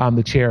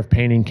the chair of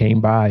painting came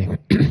by,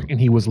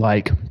 and he was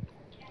like,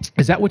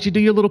 "Is that what you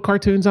do your little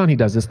cartoons on?" He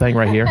does this thing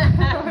right here.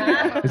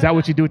 "Is that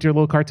what you do with your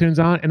little cartoons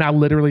on?" And I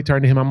literally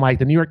turned to him. I'm like,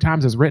 "The New York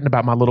Times has written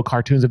about my little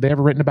cartoons. Have they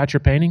ever written about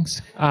your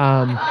paintings?"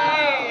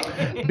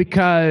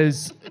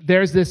 Because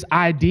there's this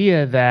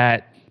idea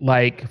that,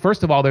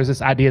 first of all, there's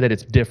this idea that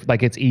it's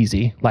different, it's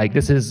easy.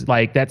 This is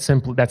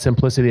that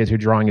simplicity as you're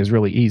drawing is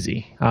really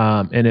easy.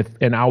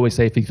 And I always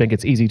say, if you think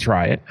it's easy,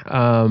 try it.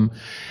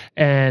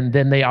 And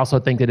then they also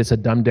think that it's a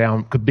dumbed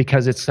down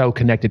because it's so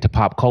connected to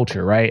pop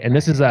culture, right? And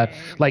this is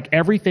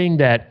everything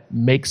that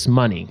makes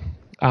money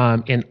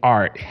in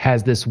art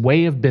has this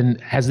way of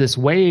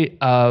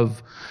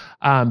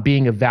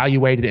being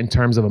evaluated in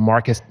terms of a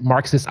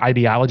Marxist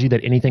ideology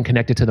that anything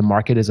connected to the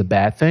market is a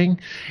bad thing.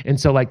 And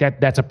so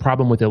that's a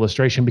problem with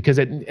illustration, because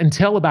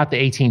until about the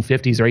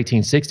 1850s or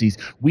 1860s,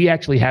 we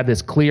actually have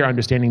this clear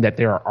understanding that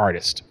there are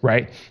artists,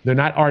 right? They're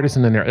not artists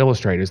and then they're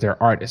illustrators,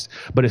 they're artists.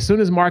 But as soon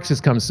as Marx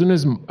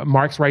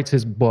writes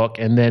his book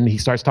and then he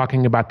starts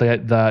talking about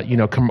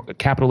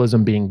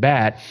capitalism being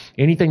bad,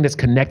 anything that's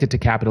connected to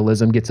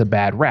capitalism gets a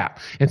bad rap.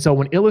 And so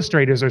when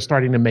illustrators are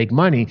starting to make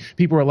money,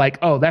 people are like,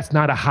 "Oh, that's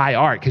not a high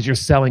art because you're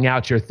selling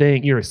out your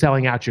thing, you're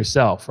selling out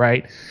yourself,"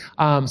 right?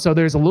 So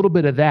there's a little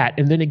bit of that,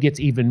 and then it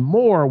gets even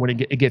more when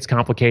it gets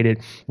complicated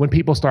when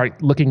people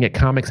start looking at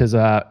comics as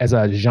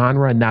a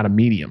genre and not a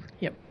medium.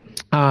 Yep.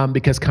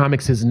 Because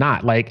comics is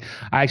not. I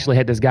actually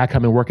had this guy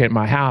come and work at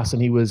my house,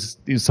 and he was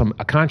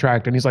a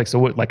contractor, and he's like, "So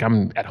what?"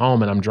 I'm at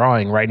home and I'm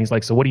drawing, right? And he's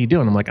like, "So what are you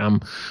doing?" I'm like,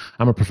 I'm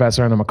a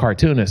professor and I'm a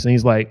cartoonist." And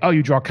he's like, "Oh,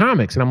 you draw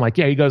comics?" And I'm like,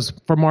 "Yeah." He goes,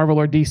 "For Marvel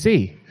or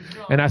DC?"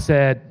 And I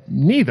said,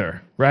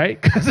 "Neither," right?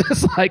 Because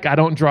it's like, I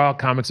don't draw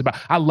comics about,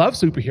 I love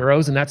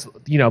superheroes, and that's,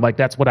 you know, like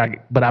that's what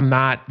but I'm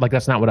not, like,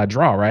 that's not what I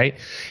draw, right?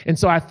 And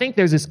so I think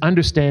there's this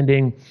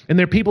understanding, and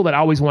there are people that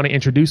always want to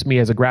introduce me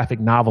as a graphic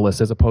novelist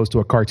as opposed to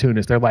a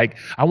cartoonist. They're like,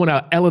 I want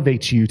to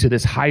elevate you to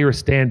this higher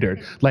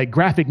standard. Like,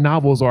 graphic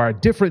novels are a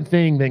different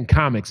thing than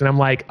comics. And I'm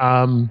like,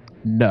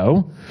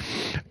 no.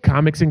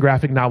 Comics and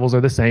graphic novels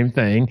are the same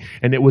thing.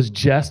 And it was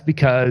just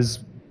because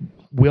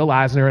Will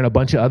Eisner and a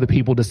bunch of other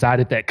people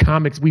decided that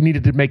comics, we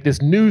needed to make this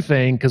new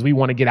thing because we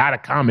want to get out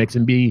of comics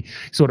and be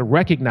sort of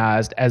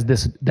recognized as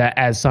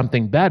as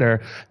something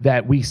better,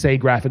 that we say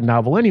graphic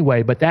novel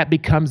anyway. But that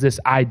becomes this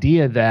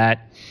idea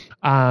that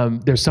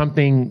there's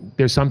something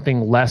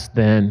less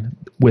than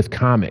with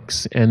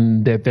comics,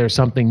 and that there's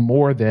something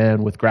more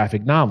than with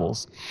graphic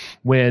novels,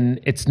 when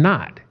it's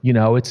not. You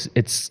know, this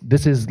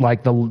is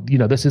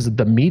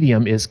the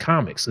medium is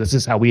comics. This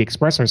is how we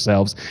express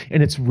ourselves,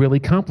 and it's really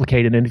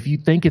complicated. And if you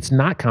think it's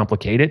not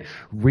complicated,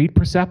 read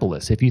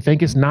Persepolis. If you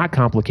think it's not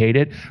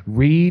complicated,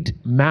 read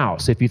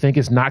Mouse. If you think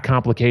it's not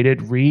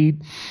complicated,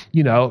 read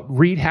how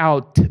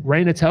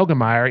Raina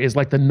Telgemeier is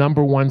like the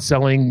 #1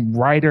 selling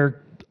writer,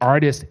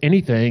 artist,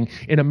 anything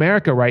in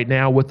America right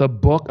now, with a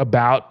book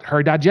about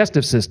her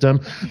digestive system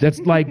that's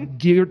like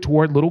geared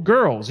toward little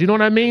girls. You know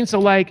what I mean? So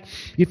like,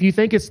 if you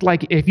think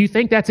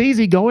that's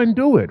easy, go and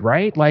do it,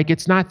 right? Like,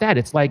 it's not that.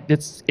 It's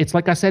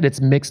like I said, it's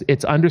mixed.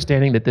 It's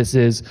understanding that this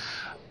is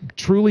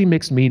truly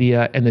mixed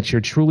media, and that you're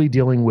truly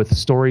dealing with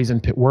stories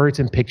and words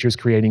and pictures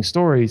creating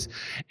stories.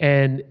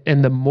 And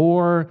the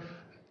more,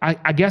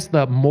 I guess,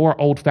 the more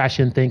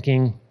old-fashioned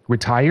thinking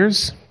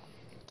retires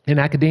in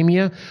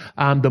academia,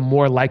 the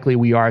more likely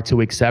we are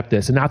to accept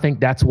this. And I think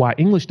that's why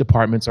English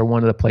departments are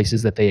one of the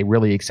places that they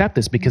really accept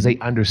this, because they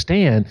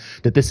understand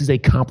that this is a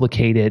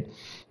complicated,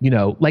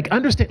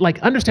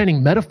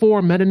 understanding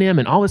metaphor, metonym,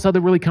 and all this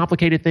other really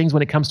complicated things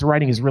when it comes to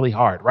writing is really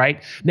hard,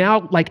 right?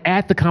 Now, like,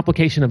 add the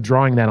complication of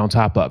drawing that on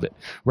top of it,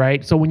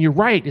 right? So when you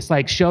write, it's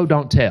like show,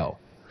 don't tell.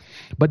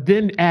 But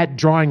then add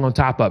drawing on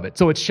top of it.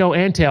 So it's show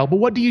and tell. But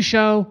what do you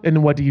show and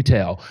then what do you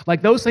tell?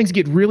 Like, those things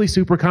get really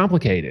super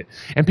complicated.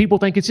 And people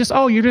think it's just,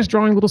 you're just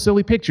drawing little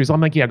silly pictures. I'm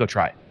like, yeah, go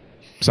try it.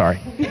 Sorry.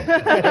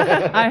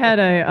 I had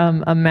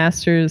a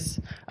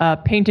master's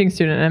painting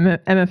student,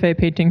 an MFA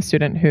painting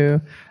student, who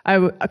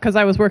because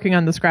I was working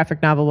on this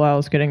graphic novel while I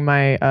was getting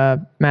my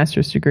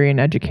master's degree in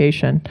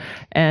education.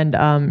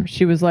 And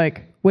she was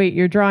like, wait,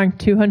 you're drawing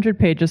 200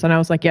 pages? And I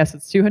was like, yes,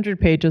 it's 200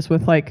 pages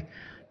with like,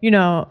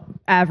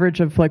 average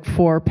of like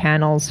 5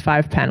 panels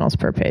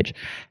per page.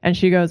 And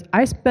she goes,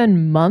 I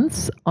spend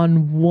months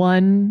on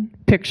one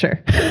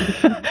picture.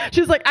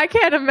 She's like, I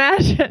can't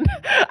imagine.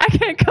 I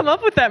can't come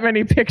up with that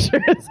many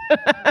pictures.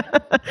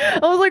 I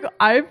was like,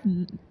 I've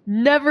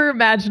never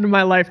imagined in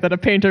my life that a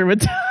painter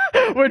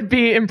would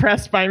be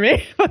impressed by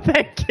me. But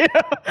thank you.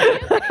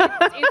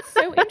 It's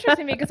so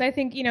interesting because I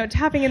think,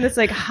 tapping in this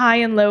like high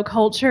and low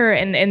culture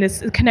and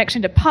this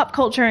connection to pop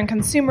culture and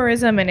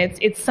consumerism, and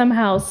it's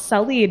somehow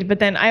sullied. But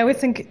then I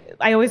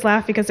always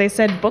laugh because they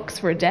said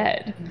books were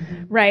dead,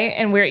 right?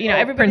 And we're,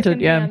 everybody's going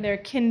to be on their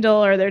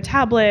Kindle or their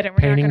tablet. And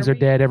paintings are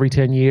dead every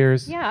 10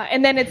 years. Yeah,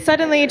 and then it's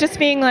suddenly just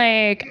being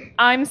like,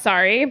 I'm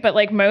sorry, but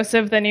like most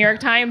of the New York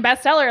Times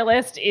bestseller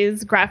list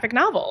is graphic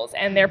novels,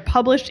 and they're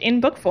published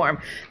in book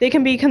form. They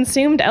can be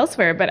consumed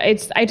elsewhere, but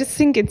I just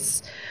think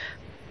it's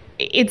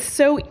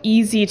so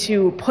easy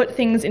to put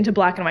things into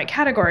black and white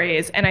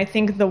categories, and I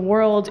think the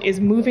world is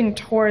moving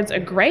towards a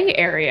gray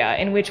area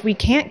in which we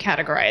can't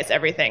categorize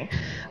everything.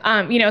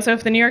 So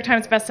if the New York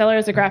Times bestseller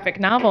is a graphic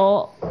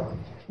novel,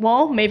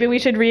 well, maybe we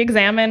should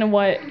re-examine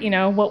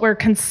what we're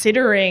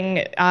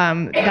considering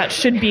that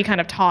should be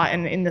kind of taught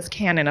in this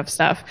canon of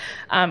stuff.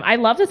 I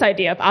love this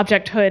idea of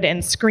objecthood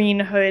and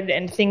screenhood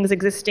and things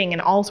existing in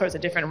all sorts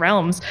of different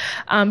realms,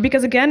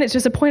 because again, it's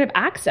just a point of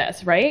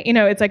access, right?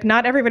 It's like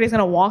not everybody's going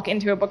to walk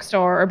into a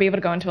bookstore or be able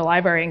to go into a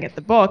library and get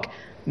the book.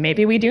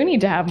 Maybe we do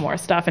need to have more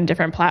stuff in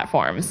different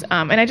platforms.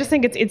 And I just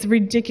think it's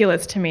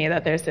ridiculous to me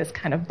that there's this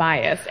kind of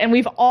bias, and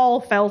we've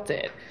all felt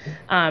it.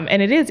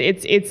 And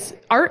it's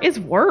art is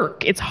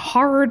work. It's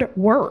hard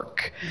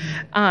work.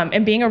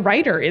 And being a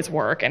writer is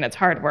work, and it's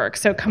hard work.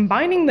 So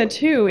combining the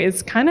two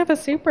is kind of a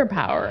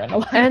superpower in a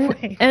lot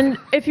of ways. And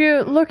if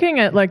you're looking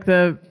at like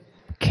the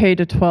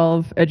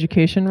K-12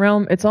 education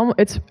realm, it's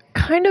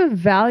kind of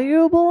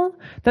valuable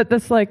that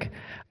this like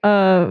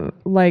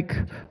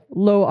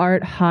low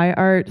art, high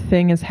art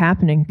thing is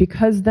happening,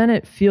 because then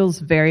it feels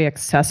very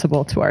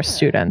accessible to our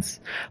students.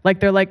 Like,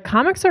 they're like,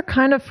 comics are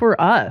kind of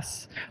for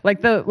us.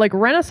 Like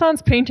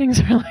Renaissance paintings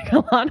are like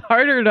a lot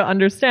harder to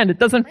understand. It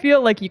doesn't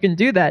feel like you can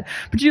do that.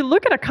 But you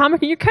look at a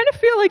comic and you kind of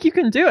feel like you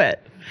can do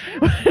it.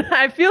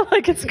 I feel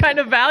like it's kind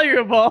of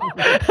valuable.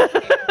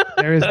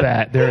 There is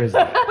that. But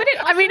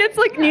it's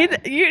like,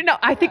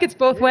 I think it's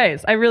both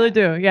ways. I really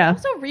do. Yeah. It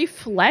also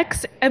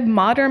reflects a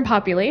modern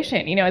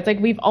population. It's like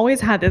we've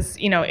always had this,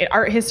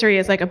 art history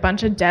is like a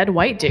bunch of dead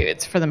white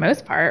dudes for the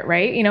most part,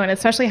 right? And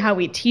especially how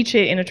we teach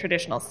it in a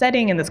traditional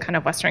setting in this kind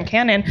of Western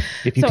canon.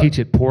 If you teach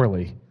it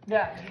poorly.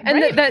 Yeah,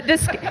 and Right.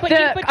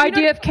 the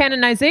idea of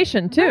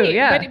canonization too. Right.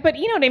 Yeah, But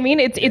you know what I mean?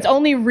 It's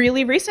only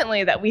really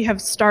recently that we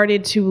have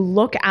started to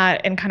look at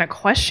and kind of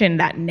question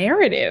that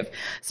narrative.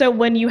 So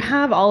when you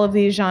have all of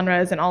these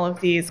genres and all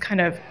of these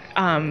kind of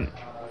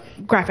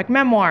graphic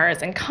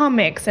memoirs and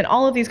comics and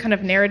all of these kind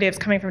of narratives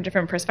coming from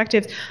different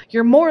perspectives,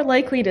 you're more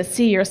likely to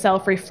see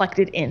yourself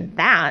reflected in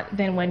that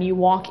than when you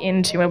walk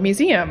into a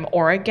museum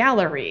or a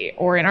gallery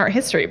or an art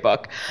history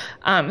book.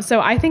 So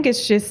I think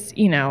it's just,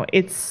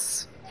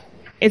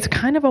 it's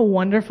kind of a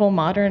wonderful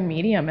modern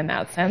medium in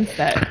that sense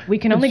that we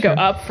can only go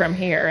up from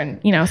here and,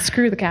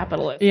 screw the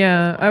capitalists.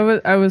 yeah.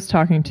 I was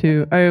talking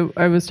to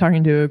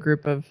a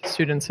group of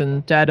students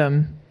in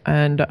Dedham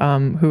and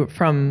who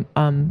from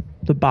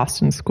the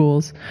Boston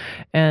schools,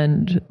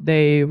 and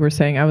they were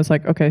saying, I was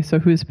like, okay, so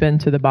who's been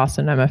to the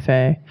Boston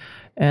MFA?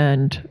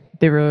 And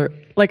they were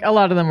like, a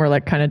lot of them were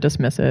like kind of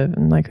dismissive,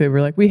 and like they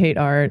were like, we hate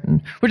art,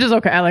 and which is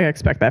okay. I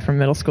expect that from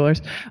middle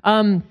schoolers.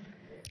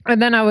 And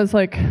then I was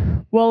like,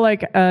 well,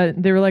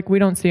 they were like, we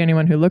don't see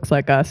anyone who looks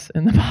like us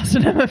in the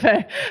Boston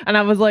MFA. And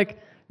I was like,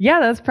 yeah,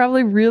 that's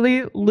probably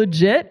really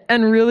legit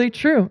and really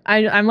true.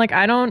 I'm like,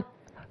 I don't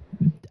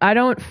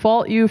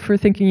fault you for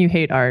thinking you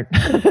hate art.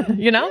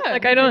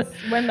 I don't.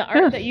 When the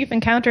art that you've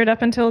encountered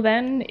up until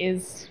then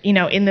is,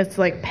 in this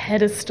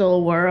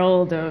pedestal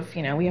world of,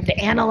 we have to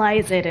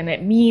analyze it and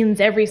it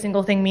means every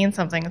single thing means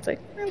something. It's like,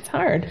 it's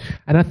hard.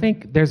 And I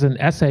think there's an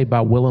essay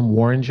by Willem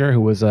Warringer, who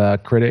was a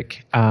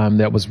critic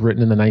that was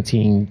written in the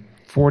 1940s,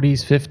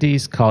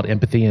 50s called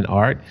Empathy in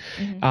Art.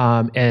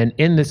 Mm-hmm. And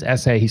in this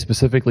essay, he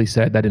specifically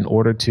said that in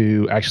order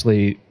to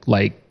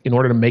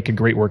make a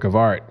great work of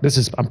art,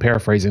 I'm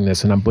paraphrasing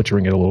this and I'm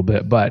butchering it a little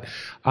bit, but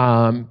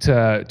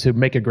to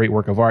make a great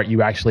work of art,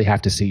 you actually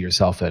have to see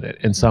yourself in it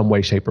in some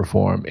way, shape, or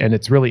form. And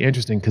it's really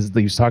interesting because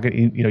he's talking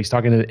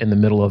in the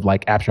middle of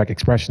abstract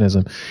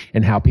expressionism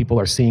and how people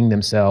are seeing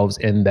themselves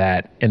in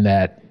that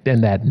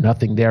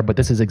nothing there. But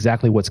this is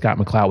exactly what Scott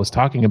McCloud was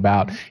talking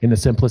about in the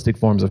simplistic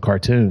forms of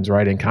cartoons,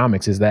 right? In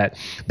comics, is that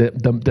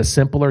the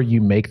simpler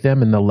you make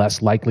them and the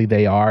less likely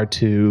they are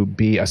to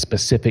be a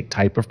specific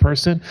type of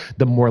person,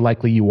 the more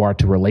likely you are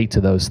to relate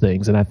to those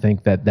things. And I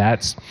think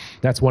that's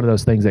one of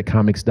those things that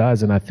comics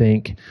does. And I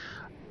think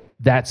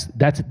that's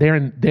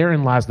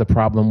therein lies the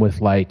problem with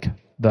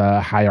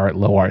the high art,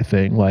 low art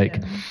thing.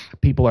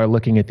 People are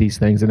looking at these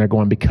things and they're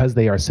going, because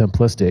they are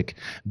simplistic,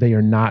 they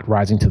are not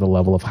rising to the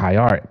level of high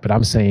art. But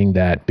I'm saying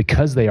that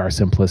because they are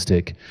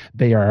simplistic,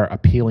 they are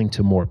appealing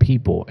to more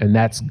people, and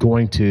that's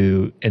going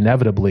to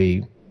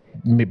inevitably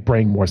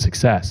bring more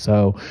success.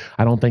 So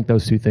I don't think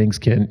those two things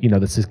can,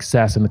 the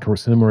success and the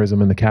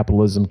consumerism and the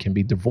capitalism can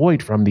be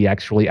devoid from the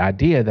actually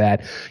idea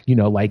that,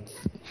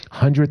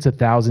 hundreds of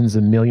thousands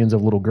and millions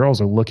of little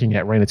girls are looking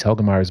at Raina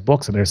Telgemeier's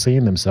books and they're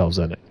seeing themselves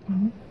in it.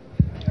 Mm-hmm.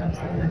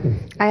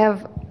 I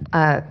have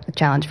a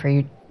challenge for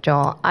you,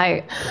 Joel.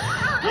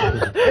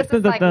 This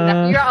is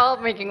you're all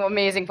making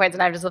amazing points,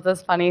 and I've just had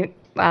this funny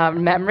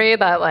memory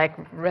that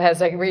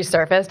has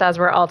resurfaced as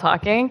we're all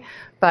talking.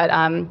 But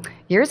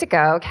years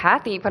ago,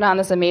 Cathy put on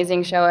this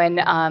amazing show in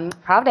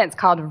Providence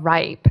called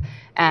Ripe,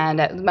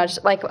 and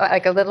much like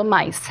a little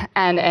mice,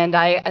 and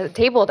I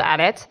tabled at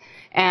it.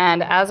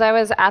 And as I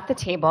was at the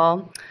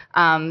table,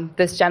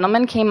 this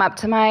gentleman came up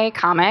to my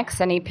comics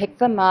and he picked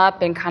them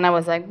up and kind of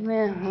was like,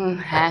 not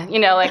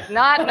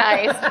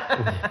nice.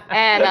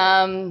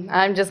 And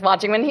I'm just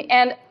watching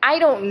and I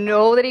don't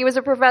know that he was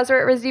a professor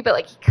at RISD,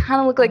 but he kind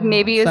of looked like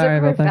maybe he was a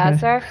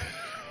professor.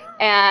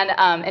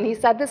 And he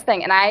said this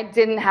thing, and I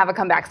didn't have a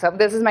comeback. So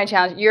this is my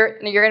challenge. You're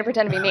going to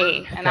pretend to be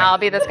me, and I'll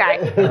be this guy.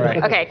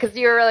 Right. Okay, because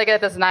you're really good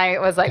at this, and I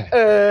was like,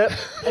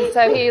 And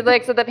so he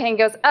looks at the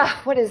painting and goes,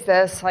 what is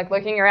this?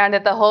 Looking around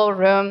at the whole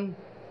room.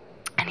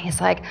 And he's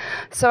like,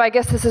 so I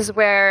guess this is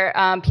where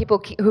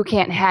people who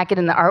can't hack it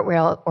in the art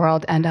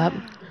world end up.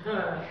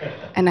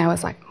 And I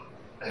was like,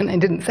 and I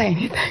didn't say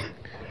anything.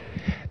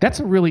 That's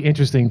a really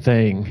interesting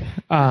thing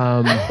for...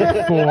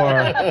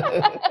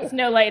 There's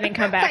no lightning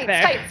come back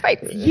there.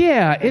 Fights.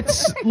 Yeah,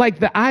 it's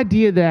the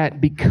idea that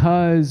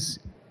because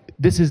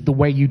this is the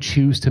way you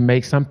choose to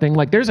make something,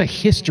 there's a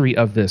history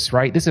of this,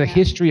 right? This is a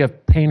history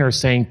of painters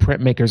saying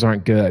printmakers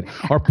aren't good,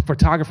 or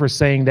photographers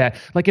saying that,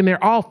 and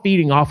they're all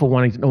feeding off of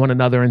one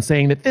another and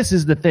saying that this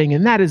is the thing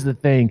and that is the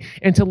thing.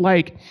 And to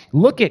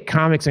look at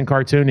comics and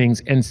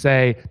cartoonings and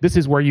say, this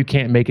is where you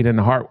can't make it in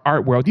the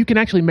art world. You can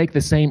actually make the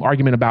same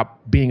argument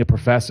about being a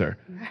professor,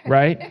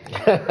 right?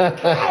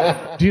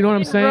 Do you know what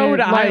I'm saying?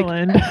 Rhode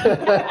Island.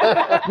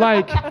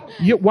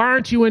 Why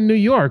aren't you in New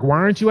York? Why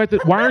aren't you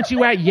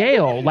at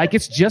Yale?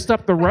 It's just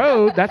up the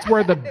road. That's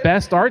where the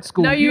best art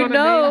school. Now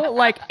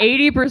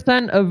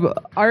 80% of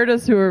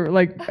artists who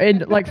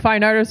are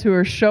fine artists who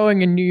are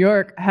showing in New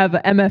York have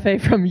an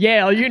MFA from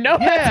Yale.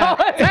 That's all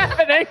that's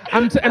happening.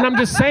 I'm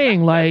just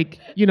saying,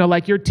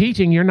 you're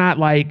teaching. You're not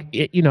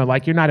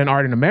you're not in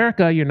Art in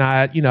America. You're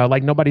not,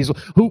 nobody's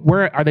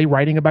where are they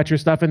writing about your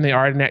stuff in the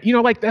art and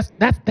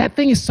that, that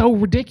thing is so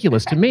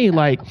ridiculous to me.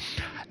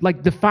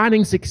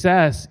 Defining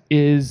success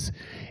is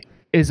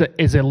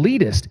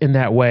elitist in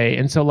that way.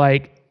 And so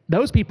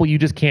those people you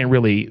just can't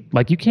really,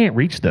 like, you can't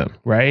reach them,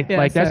 right? Yeah,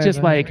 like, that's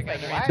just sorry,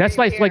 like, that's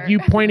like you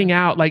pointing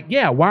out, like,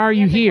 yeah, why are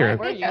you here?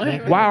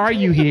 Why are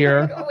you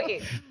here?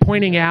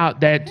 Pointing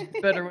out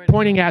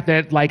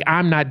that like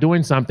I'm not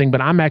doing something,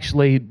 but I'm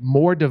actually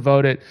more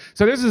devoted.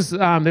 So there's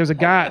a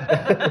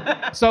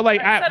guy. So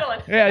like,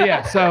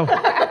 So,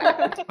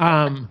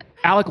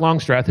 Alec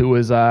Longstreth, who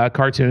is a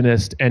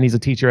cartoonist, and he's a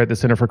teacher at the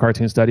Center for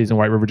Cartoon Studies in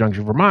White River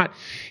Junction, Vermont.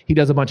 He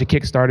does a bunch of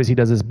Kickstarters. He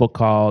did this book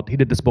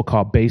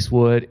called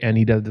Basewood, and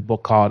he does the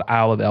book called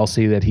Isle of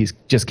Elsie that he's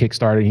just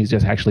kickstarted. He's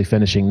just actually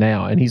finishing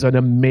now. And he's an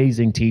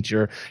amazing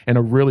teacher and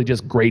a really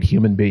just great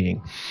human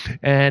being.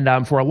 And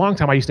for a long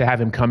time, I used to have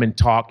him come and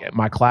talk at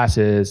my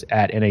classes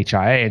at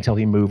NHIA until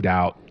he moved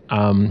out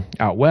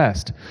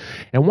west.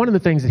 And one of the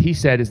things that he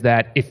said is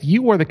that if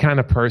you are the kind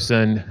of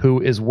person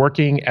who is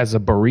working as a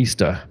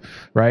barista,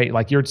 right?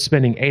 Like you're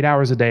spending 8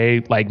 hours a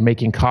day, like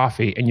making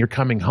coffee, and you're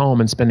coming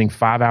home and spending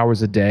 5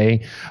 hours a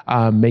day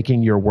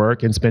making your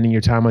work and spending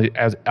your time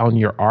on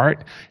your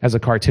art as a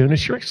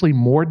cartoonist, you're actually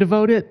more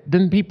devoted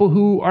than people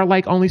who are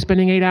like only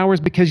spending 8 hours,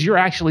 because you're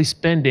actually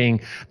spending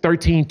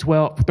 13,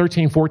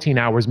 14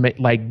 hours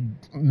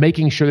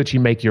making sure that you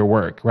make your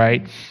work,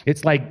 right?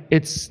 It's like,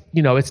 it's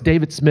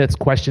David Smith's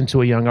question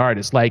to a young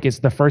artist. Like, it's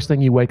the first thing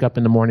you wake up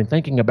in the morning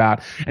thinking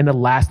about and the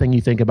last thing you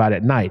think about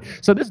at night.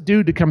 So this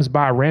dude that comes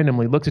by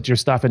randomly, looks at your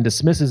stuff and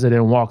dismisses it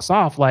and walks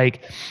off,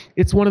 like,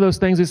 it's one of those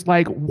things. It's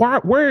like,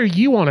 where are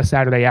you on a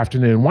Saturday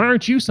afternoon? Why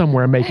aren't you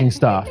somewhere making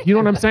stuff? You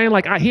know what I'm saying?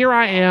 Like, here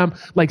I am,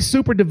 like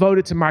super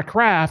devoted to my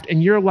craft,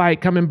 and you're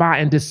like coming by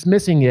and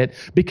dismissing it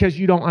because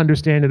you don't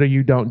understand it or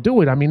you don't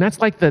do it. I mean, that's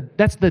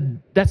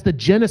the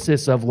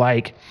genesis of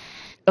like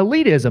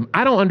elitism.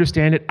 I don't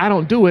understand it. I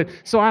don't do it.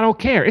 So I don't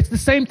care. It's the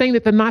same thing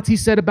that the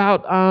Nazis said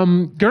about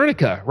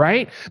Guernica,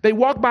 right? They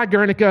walked by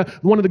Guernica,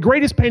 one of the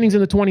greatest paintings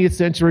in the 20th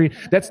century,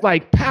 that's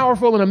like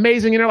powerful and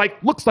amazing. And they're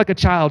like, looks like a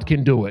child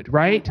can do it,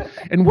 right?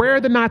 And where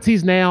are the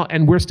Nazis now?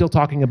 And we're still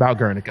talking about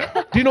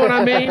Guernica. Do you know what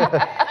I mean?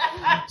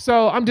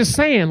 So I'm just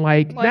saying,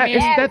 like,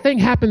 that thing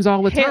happens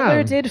all the time.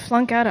 Hitler did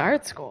flunk out of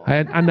art school.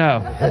 I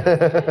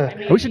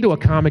know. We should do a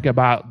comic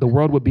about the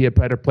world would be a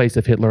better place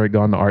if Hitler had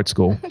gone to art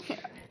school.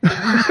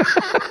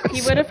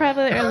 He would have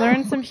probably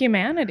learned some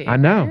humanity. I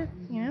know.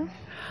 Yeah.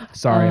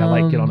 Sorry, I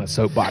like get on a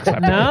soapbox. No,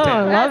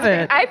 I love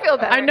it. I feel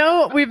better. I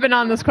know we've been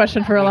on this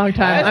question for a long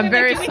time. I'm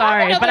very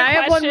sorry, but I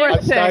have one more I'm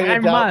thing. starting to I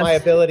doubt my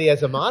must. ability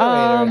as a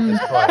moderator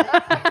at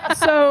this point.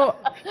 So,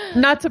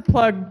 not to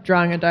plug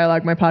Drawing a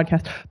Dialogue, my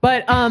podcast,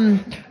 but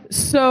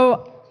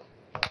so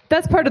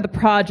that's part of the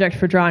project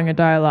for Drawing a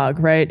Dialogue,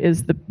 right?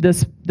 Is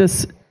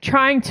this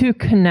trying to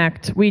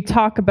connect. We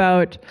talk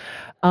about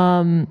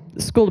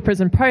school to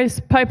prison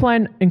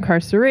pipeline,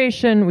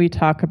 incarceration. We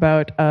talk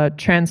about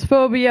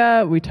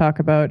transphobia. We talk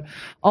about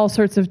all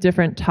sorts of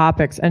different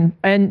topics, and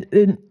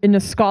in a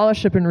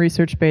scholarship and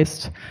research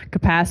based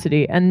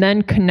capacity, and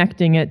then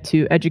connecting it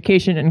to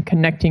education and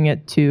connecting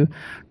it to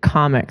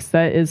comics.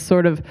 That is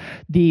sort of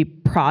the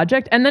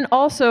project. And then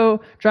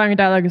also Drawing a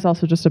Dialogue is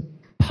also just a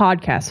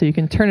podcast, so you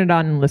can turn it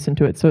on and listen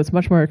to it. So it's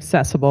much more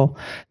accessible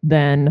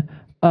than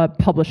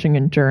publishing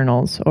in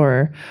journals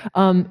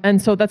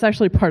and so that's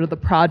actually part of the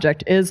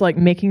project, is like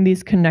making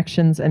these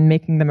connections and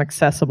making them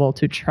accessible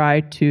to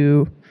try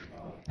to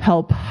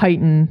help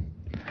heighten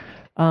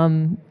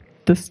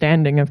the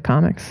standing of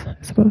comics, I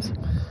suppose.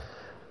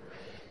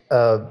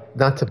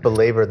 Not to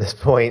belabor this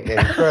point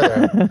any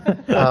further,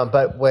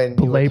 but when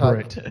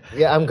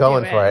yeah, I'm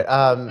going for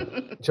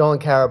it. Joel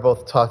and Cara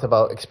both talked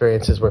about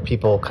experiences where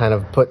people kind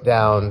of put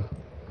down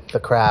the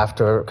craft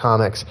or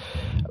comics.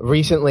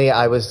 Recently,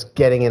 I was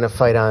getting in a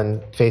fight on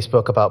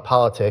Facebook about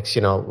politics,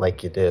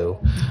 like you do.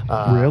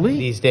 Really?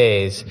 These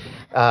days.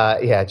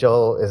 Yeah,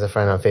 Joel is a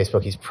friend on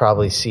Facebook. He's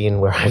probably seen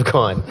where I've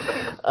gone.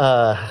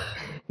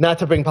 Not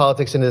to bring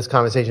politics into this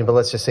conversation, but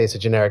let's just say it's a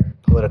generic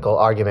political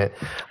argument.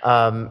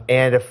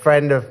 And a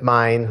friend of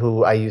mine,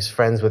 who I use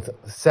friends with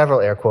several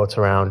air quotes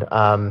around,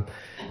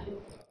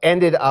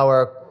 ended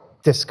our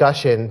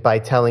discussion by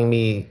calling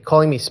me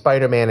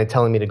Spider-Man and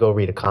telling me to go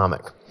read a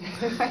comic.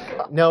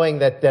 Knowing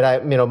that I,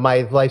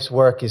 my life's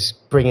work is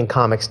bringing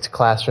comics to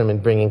classroom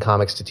and bringing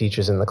comics to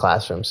teachers in the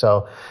classroom.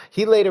 So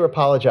he later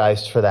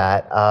apologized for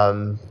that.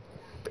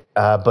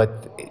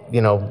 But,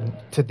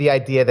 to the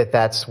idea that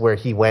that's where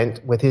he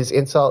went with his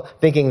insult,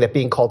 thinking that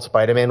being called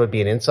Spider-Man would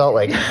be an insult.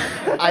 Like,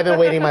 I've been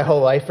waiting my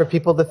whole life for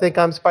people to think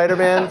I'm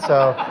Spider-Man.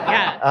 So,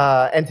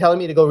 and telling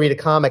me to go read a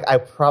comic,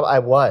 I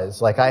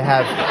was. Like, I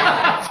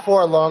have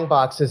 4 long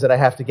boxes that I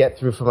have to get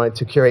through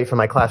to curate for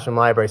my classroom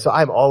library. So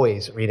I'm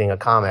always reading a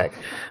comic.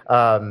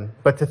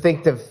 But to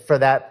think for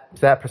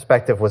that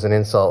perspective was an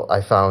insult,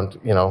 I found,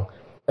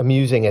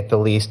 amusing at the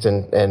least,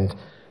 and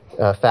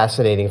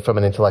fascinating from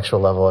an intellectual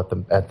level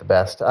at the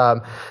best.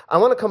 I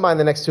want to combine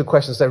the next two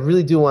questions. I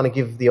really do want to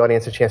give the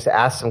audience a chance to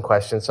ask some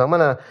questions.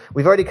 So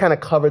we've already kind of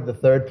covered the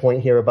third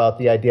point here about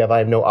the idea of I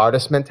have no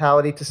artist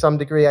mentality to some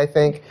degree, I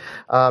think.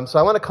 So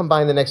I want to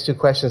combine the next two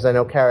questions. I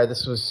know, Cara,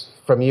 this was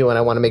from you, and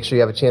I want to make sure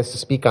you have a chance to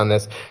speak on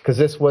this, because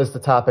this was the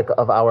topic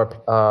of our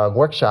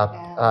workshop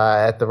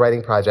at the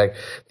writing project.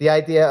 The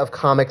idea of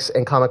comics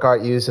and comic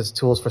art used as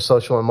tools for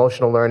social and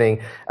emotional learning,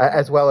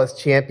 as well as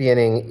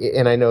championing,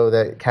 and I know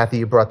that, Cathy,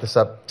 you brought this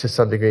up to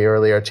some degree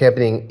earlier,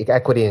 championing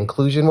equity and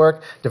inclusion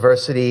work,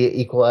 diversity,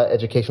 equal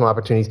educational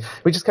opportunities.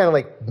 We just kind of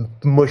like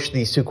mush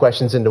these two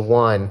questions into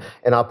one,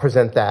 and I'll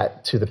present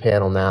that to the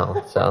panel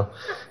now. So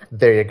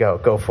there you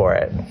go for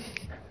it.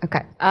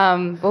 Okay.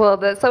 Well,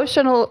 the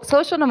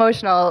social and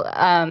emotional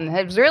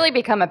has really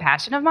become a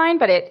passion of mine,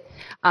 but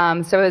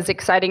so it was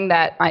exciting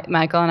that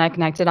Michael and I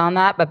connected on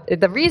that.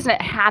 But the reason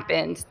it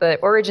happened, the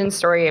origin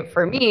story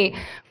for me,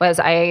 was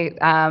I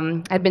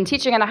had been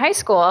teaching in a high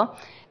school,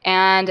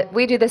 and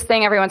we do this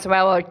thing every once in a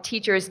while where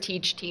teachers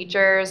teach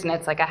teachers, and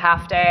it's like a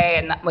half day,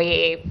 and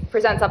we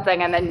present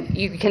something, and then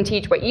you can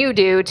teach what you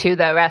do to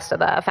the rest of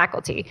the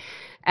faculty.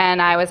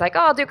 And I was like,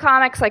 oh, I'll do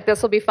comics, like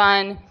this will be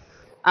fun.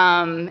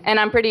 And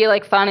I'm pretty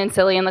like fun and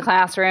silly in the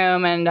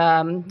classroom, and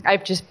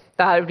I've just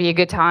thought it would be a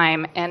good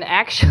time. And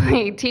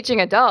actually,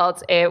 teaching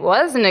adults, it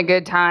wasn't a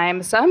good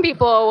time. Some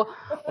people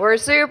were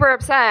super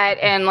upset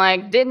and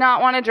like did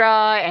not want to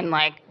draw, and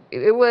like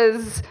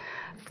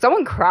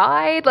someone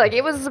cried, like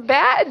it was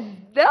bad.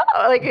 No,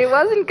 like it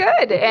wasn't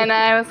good. And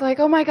I was like,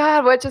 oh my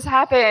God, what just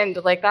happened?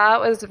 Like that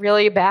was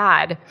really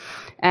bad.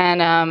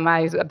 And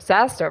I was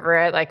obsessed over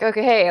it. Like,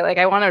 okay, like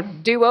I want to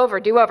do over.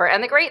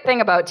 And the great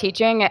thing about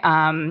teaching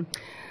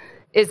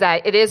is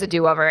that it is a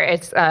do-over.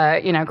 It's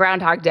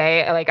Groundhog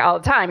Day, like all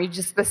the time.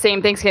 The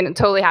same things can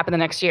totally happen the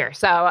next year.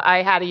 So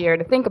I had a year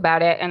to think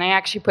about it, and I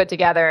actually put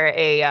together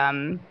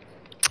a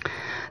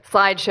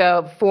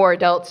slideshow for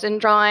adults in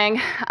drawing,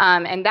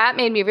 and that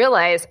made me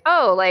realize,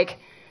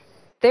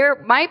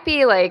 there might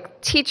be like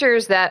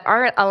teachers that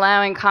aren't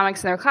allowing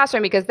comics in their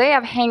classroom because they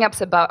have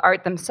hang-ups about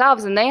art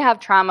themselves, and they have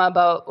trauma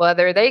about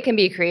whether they can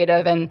be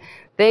creative, and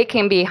they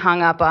can be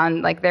hung up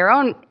on like their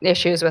own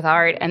issues with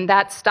art, and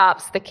that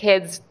stops the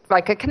kids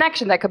like a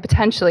connection that could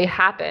potentially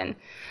happen.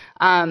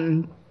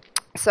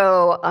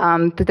 So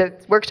the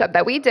workshop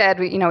that we did,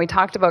 we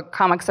talked about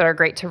comics that are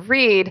great to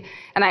read,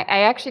 and I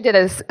actually did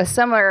a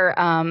similar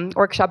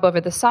workshop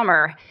over the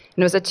summer,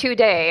 and it was a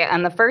 2-day.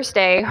 And the first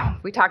day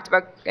we talked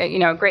about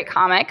great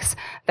comics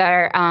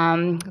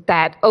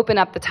that open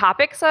up the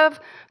topics of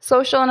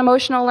social and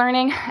emotional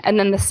learning, and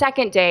then the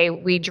second day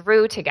we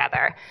drew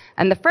together.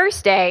 And the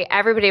first day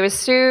everybody was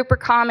super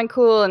calm and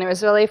cool, and it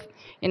was really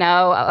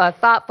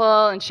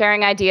thoughtful and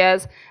sharing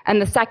ideas.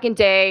 And the second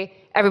day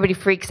everybody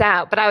freaks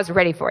out, but I was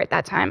ready for it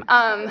that time.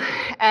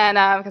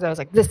 Because I was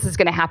like, this is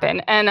going to happen.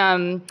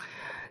 And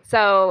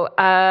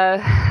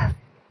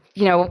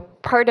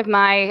part of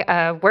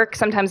my work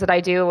sometimes that I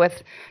do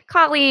with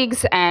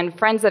colleagues and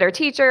friends that are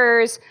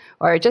teachers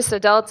or just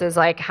adults is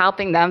like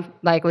helping them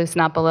like loosen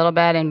up a little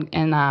bit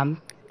and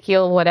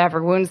heal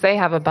whatever wounds they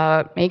have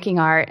about making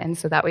art, and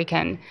so that we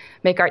can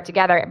make art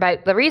together.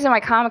 But the reason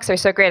why comics are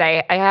so great,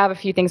 I have a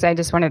few things I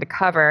just wanted to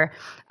cover.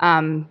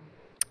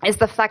 Is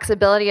the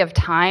flexibility of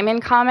time in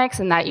comics,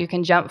 and that you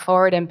can jump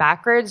forward and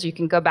backwards. You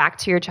can go back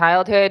to your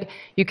childhood.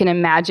 You can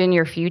imagine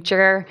your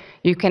future.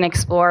 You can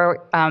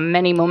explore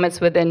many moments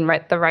within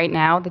the right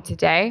now, the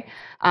today.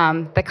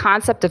 The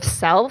concept of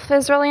self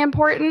is really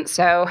important.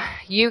 So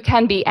you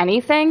can be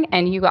anything,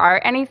 and you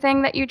are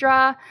anything that you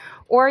draw,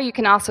 or you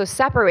can also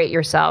separate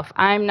yourself.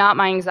 I'm not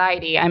my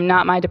anxiety. I'm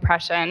not my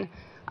depression.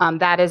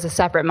 That is a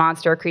separate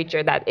monster or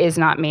creature. That is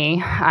not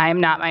me.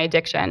 I'm not my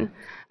addiction.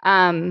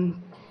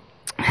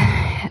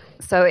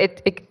 So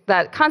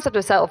that concept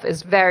of self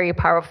is very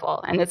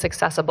powerful, and it's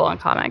accessible in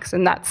comics,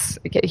 and that's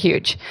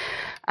huge.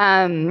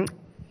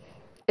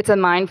 It's a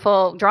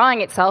mindful, drawing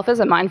itself is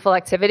a mindful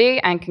activity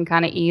and can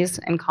kind of ease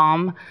and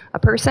calm a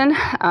person.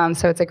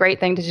 So it's a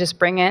great thing to just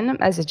bring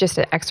in as just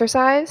an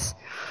exercise.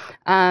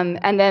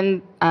 And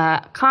then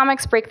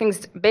comics break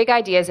big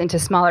ideas into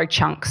smaller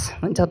chunks,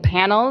 into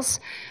panels.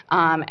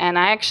 And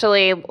I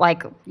actually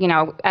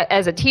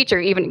as a teacher,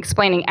 even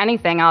explaining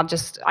anything,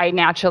 I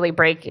naturally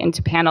break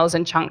into panels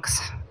and chunks,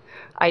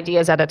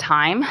 ideas at a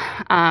time.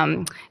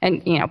 And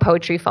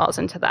poetry falls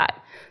into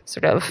that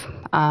sort of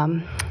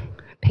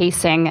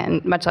pacing,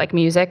 and much like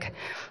music.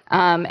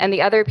 And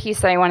the other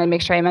piece that I wanted to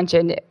make sure I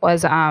mentioned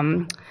was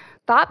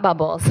thought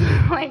bubbles.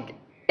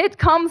 It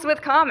comes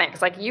with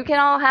comics. Like, you can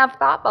all have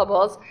thought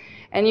bubbles,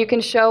 and you can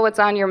show what's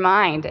on your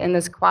mind in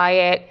this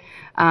quiet,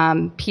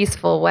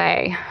 peaceful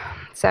way.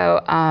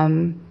 So,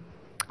 and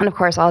of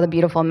course, all the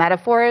beautiful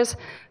metaphors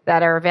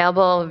that are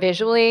available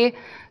visually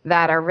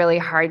that are really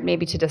hard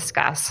maybe to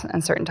discuss,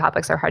 and certain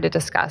topics are hard to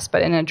discuss.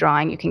 But in a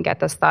drawing, you can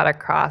get this thought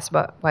across,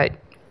 but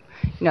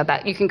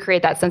that you can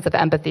create that sense of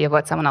empathy of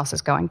what someone else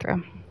is going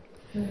through.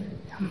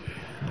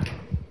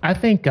 I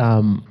think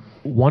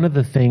one of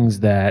the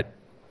things that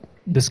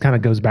this kind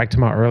of goes back to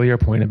my earlier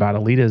point about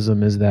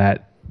elitism is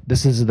that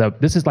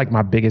this is like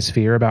my biggest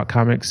fear about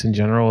comics in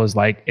general is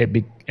like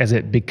as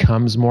it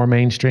becomes more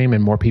mainstream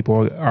and more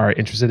people are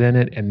interested in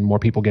it and more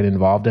people get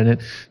involved in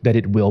it, that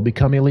it will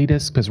become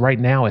elitist, because right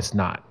now it's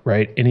not,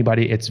 right?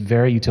 It's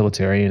very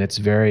utilitarian. It's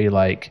very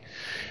like,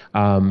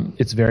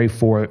 it's very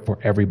for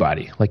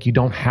everybody. Like you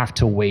don't have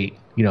to wait.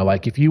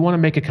 Like if you want to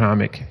make a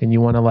comic and you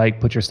want to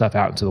like put your stuff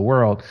out into the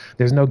world,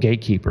 there's no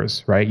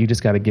gatekeepers, right? You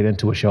just got to get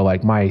into a show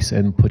like Mice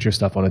and put your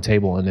stuff on a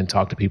table and then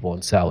talk to people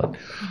and sell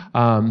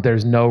it.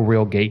 There's no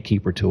real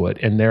gatekeeper to it.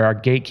 And there are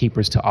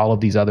gatekeepers to all of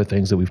these other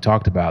things that we've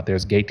talked about.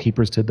 There's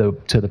gatekeepers to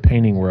the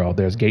painting world.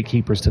 There's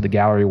gatekeepers to the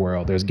gallery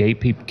world. There's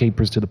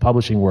gatekeepers to the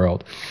publishing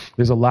world.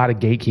 There's a lot of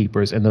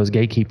gatekeepers, and those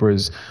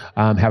gatekeepers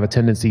have a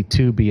tendency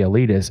to be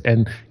elitist.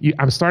 And you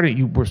can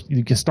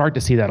start to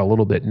see that a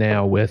little bit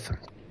now with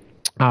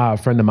a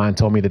friend of mine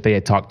told me that they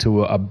had talked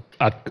to a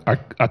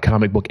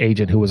comic book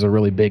agent who was a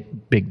really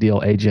big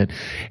deal agent,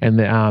 and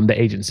the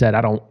agent said,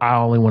 I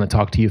only want to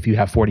talk to you if you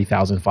have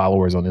 40,000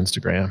 followers on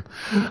Instagram,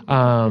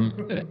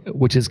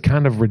 which is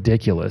kind of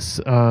ridiculous.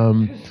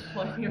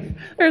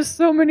 There's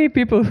so many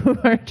people who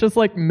are just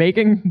like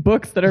making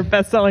books that are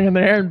best-selling and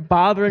they're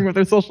bothering with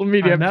their social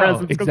media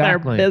presence because they're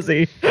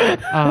busy.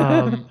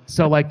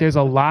 So like there's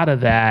a lot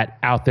of that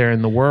out there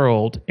in the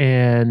world,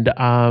 and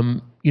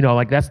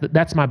like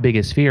that's my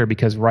biggest fear,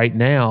 because right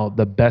now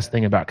the best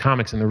thing about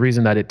comics and the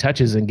reason that it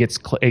touches and it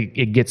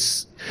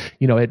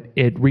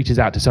reaches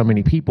out to so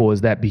many people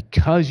is that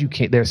because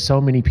there's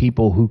so many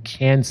people who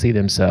can see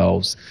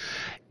themselves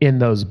in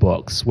those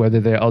books,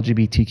 whether they're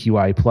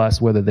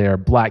LGBTQI+, whether they're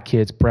Black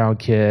kids, brown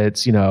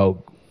kids,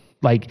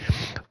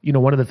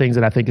 one of the things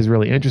that I think is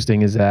really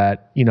interesting is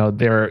that,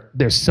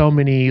 there's so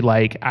many,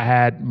 like I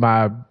had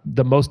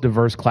the most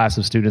diverse class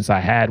of students I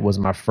had was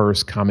my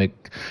first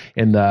comic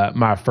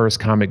my first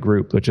comic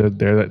group, which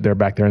they're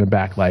back there in the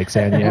back, like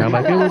saying, yeah, I'm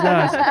like, it was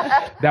us.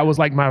 That was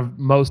like my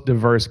most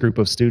diverse group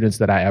of students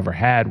that I ever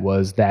had,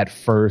 was that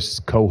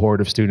first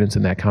cohort of students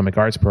in that comic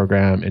arts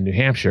program in New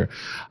Hampshire.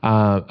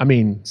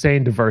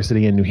 Saying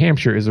diversity in New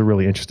Hampshire is a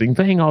really interesting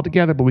thing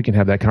altogether, but we can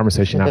have that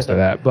conversation after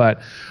that.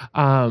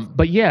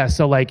 But yeah,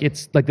 so like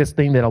it's like this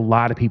thing that a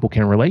lot of people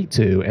can relate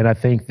to, and I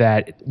think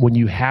that when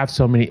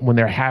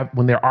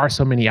there are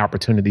so many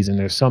opportunities and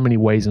there's so many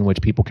ways in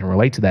which people can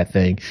relate to that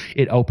thing,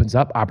 it opens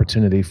up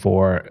opportunity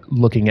for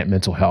looking at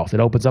mental health. It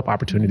opens up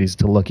opportunities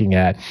to looking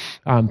at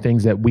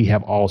things that we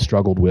have all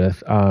struggled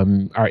with,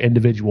 our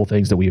individual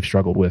things that we have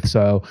struggled with.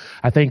 So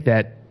I think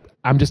that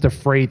I'm just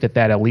afraid that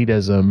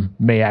elitism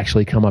may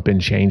actually come up and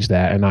change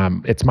that.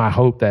 And it's my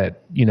hope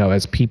that,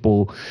 as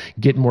people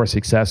get more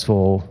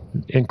successful,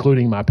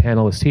 including my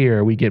panelists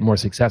here, we get more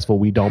successful,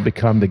 we don't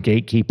become the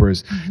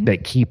gatekeepers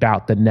that keep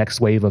out the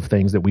next wave of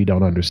things that we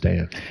don't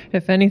understand.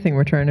 If anything,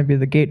 we're trying to be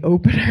the gate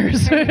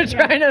openers. We're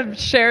trying to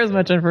share as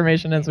much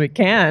information as we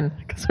can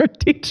because we're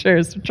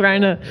teachers. We're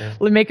trying to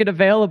make it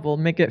available,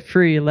 make it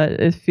free, let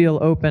it feel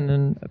open.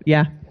 And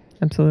yeah,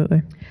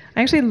 absolutely.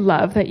 I actually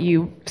love that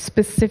you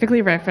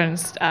specifically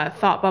referenced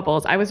thought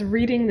bubbles. I was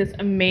reading this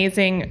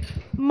amazing,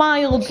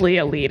 mildly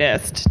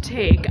elitist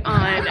take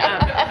on,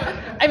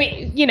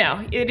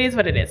 it is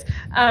what it is.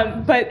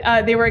 But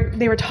they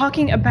were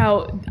talking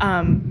about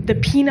the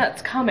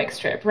Peanuts comic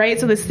strip, right?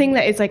 So this thing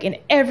that is like in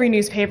every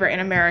newspaper in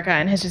America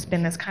and has just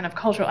been this kind of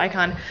cultural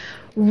icon.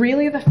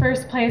 Really the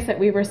first place that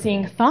we were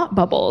seeing thought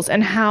bubbles,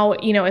 and how,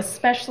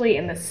 especially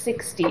in the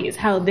 60s,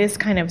 how this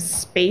kind of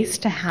space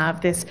to have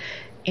this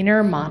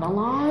inner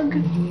monologue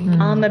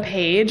on the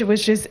page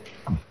was just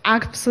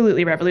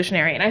absolutely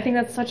revolutionary. And I think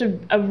that's such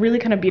a really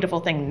kind of beautiful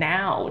thing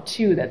now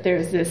too, that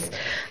there's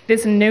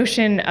this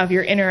notion of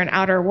your inner and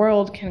outer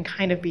world can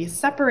kind of be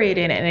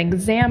separated and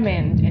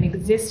examined and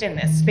exist in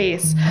this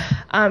space.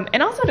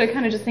 And also to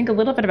kind of just think a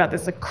little bit about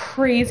the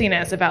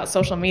craziness about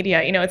social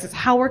media. It's just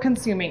how we're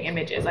consuming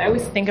images. I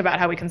always think about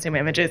how we consume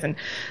images, and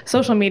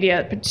social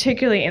media,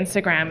 particularly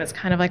Instagram, is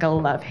kind of like a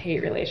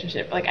love-hate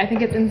relationship. Like, I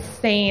think it's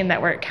insane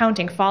that we're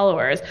counting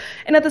followers.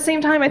 And at the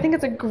same time, I think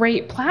it's a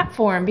great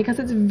platform because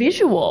it's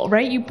visual,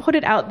 right? You put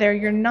it out there,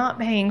 you're not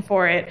paying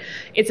for it.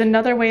 It's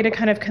another way to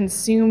kind of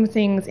consume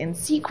things in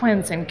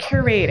sequence and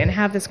curate and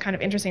have this kind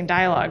of interesting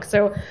dialogue.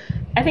 So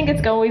I think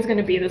it's always going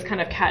to be this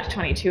kind of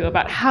catch-22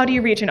 about how do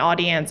you reach an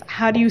audience?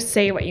 How do you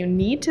say what you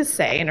need to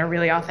say in a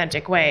really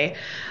authentic way?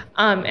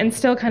 And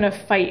still kind of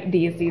fight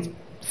these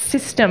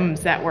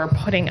systems that we're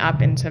putting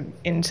up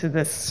into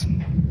this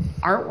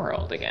art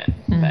world again.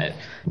 But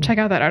check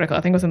out that article.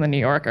 I think it was in the New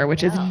Yorker,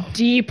 which is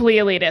deeply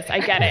elitist. I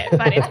get it,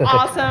 but it's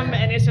awesome,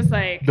 and it's just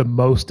like the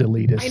most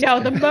elitist. I know,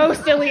 the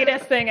most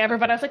elitist thing ever.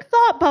 But I was like,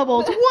 thought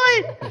bubbles.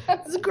 What?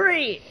 It's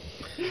great.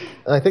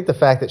 I think the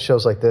fact that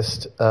shows like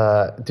this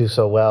do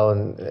so well,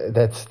 and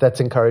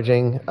that's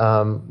encouraging.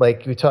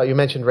 Like you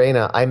mentioned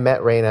Raina. I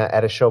met Raina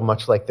at a show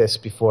much like this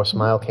before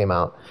Smile came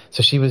out.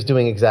 So she was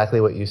doing exactly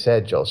what you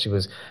said, Joel. She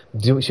was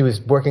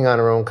working on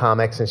her own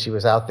comics, and she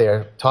was out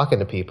there talking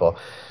to people.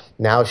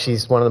 Now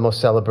she's one of the most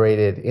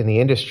celebrated in the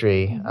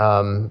industry.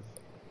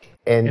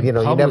 And you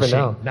know, you never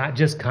know. Not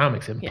just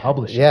comics, and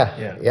publishing.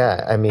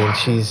 Yeah. I mean,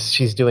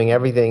 she's doing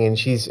everything, and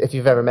if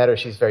you've ever met her,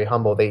 she's very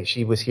humble.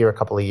 She was here a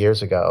couple of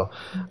years ago.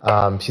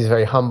 She's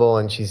very humble,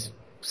 and she's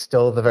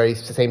still the very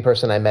same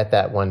person I met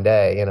that one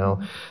day, you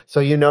know. So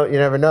you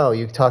never know.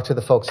 You talk to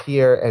the folks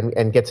here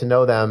and get to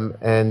know them,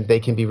 and they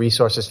can be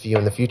resources for you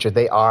in the future.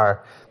 They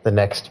are the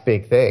next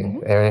big thing.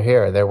 They're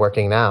here. They're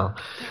working now.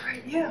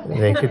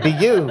 They could be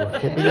you.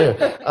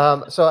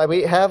 So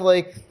we have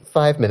like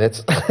 5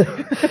 minutes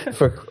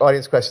for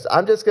audience questions.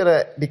 I'm just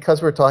gonna,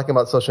 because we're talking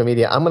about social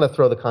media, I'm gonna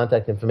throw the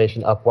contact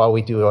information up while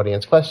we do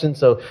audience questions,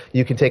 so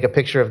you can take a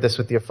picture of this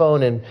with your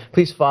phone, and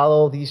please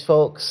follow these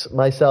folks,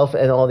 myself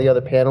and all the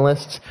other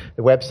panelists.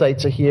 The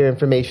websites are here,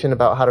 information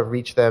about how to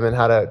reach them and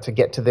how to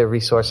get to their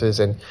resources,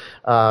 and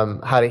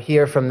how to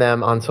hear from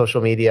them on social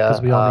media.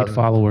 Because we all need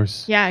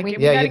followers. They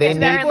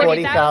need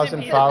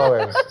 40,000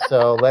 followers,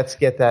 so let's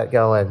get that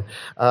going.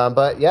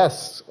 But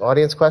yes,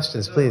 audience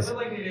questions, please. I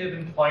like the idea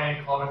of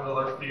defining comics in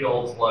other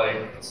fields like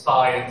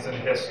science and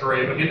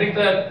history, but do you think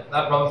that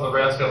runs the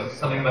risk of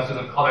sending a message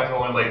of comics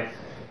only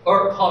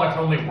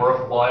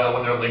worthwhile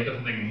when they're linked to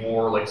something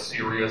more like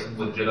serious and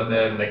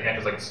legitimate, and they can't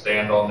just like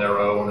stand on their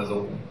own as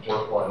a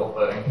worthwhile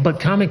thing?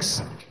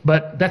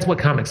 But that's what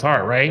comics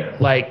are, right?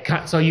 Like,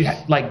 so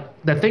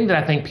the thing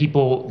that I think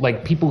people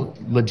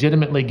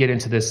legitimately get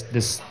into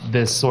this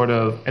sort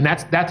of, and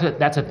that's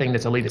a thing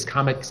that's elitist.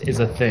 Comics is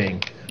a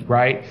thing,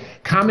 right?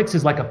 Comics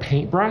is like a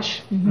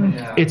paintbrush.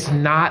 It's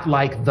not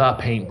like the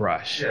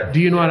paintbrush. Do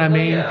you know what I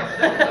mean?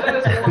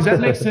 Does that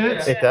make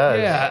sense? It does.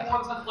 Yeah. In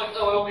one sense, like, I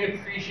only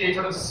appreciate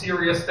sort of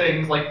serious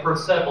things like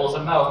Persepolis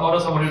and Mouse, not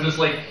as someone who's just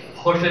like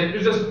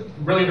who's just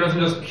really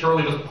just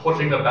purely just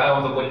pushing the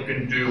bounds of what you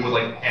can do with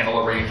like panel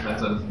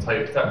arrangements and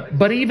type techniques.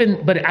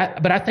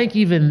 But I think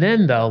even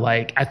then though,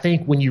 like, I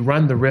think when you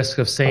run the risk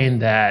of saying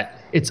that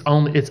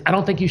I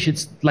don't think you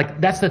should, like,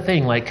 that's the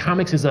thing, like,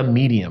 comics is a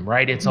medium,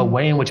 right? It's a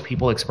way in which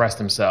people express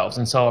themselves.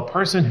 And so a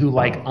person who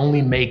like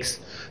only makes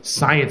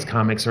science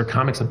comics or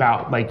comics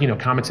about, like, you know,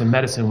 comics and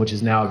medicine, which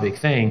is now a big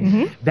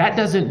thing, that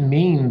doesn't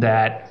mean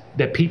that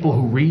people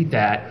who read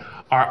that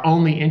are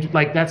only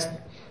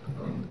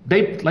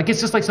it's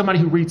just like somebody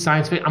who reads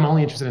science fiction. I'm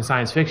only interested in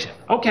science fiction.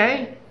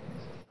 Okay.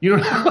 You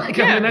know, like,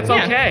 I mean, that's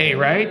okay,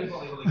 right?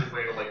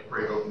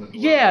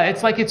 Yeah,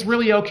 it's like, it's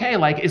really okay.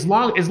 Like, as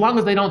long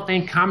as they don't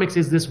think comics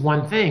is this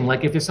one thing.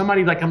 Like, if there's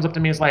somebody that comes up to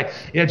me and is like,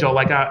 yeah, Joel,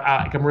 like,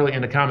 I'm really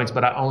into comics,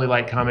 but I only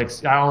like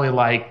comics. I only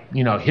like,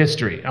 you know,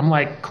 history. I'm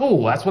like,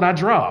 cool, that's what I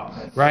draw,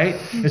 right?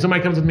 And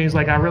somebody comes up to me and is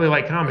like, I really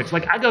like comics.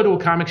 Like, I go to a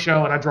comic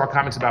show and I draw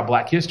comics about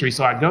Black history.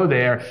 So I go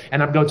there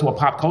and I go to a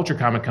pop culture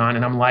Comic Con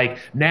and I'm like,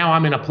 now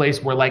I'm in a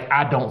place where, like,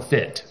 I don't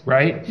fit,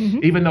 right?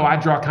 Even though I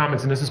draw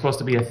comics and this is supposed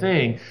to be a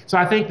thing. So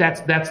I think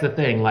that's the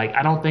thing. Like,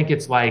 I don't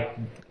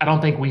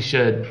think we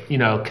should, you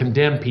know,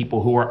 condemn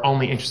people who are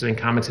only interested in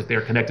comics if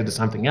they're connected to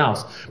something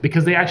else,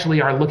 because they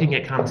actually are looking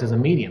at comics as a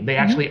medium. They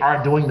actually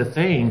are doing the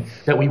thing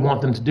that we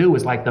want them to do.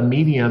 Is like, the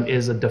medium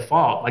is a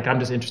default. Like, I'm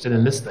just interested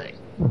in this thing.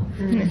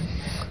 And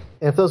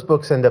if those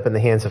books end up in the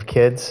hands of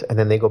kids and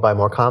then they go buy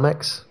more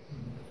comics,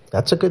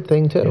 that's a good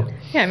thing too.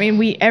 Yeah, I mean,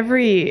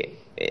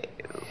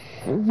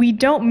 we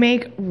don't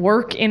make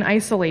work in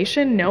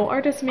isolation. No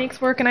artist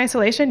makes work in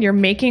isolation. You're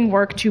making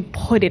work to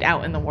put it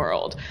out in the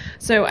world.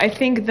 So I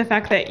think the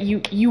fact that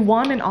you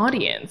want an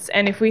audience,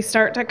 and if we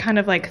start to kind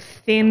of like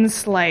thin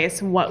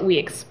slice what we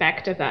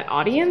expect of that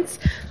audience,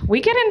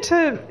 we get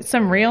into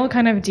some real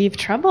kind of deep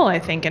trouble, I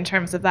think, in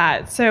terms of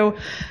that. So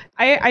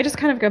I just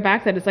kind of go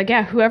back that it's like,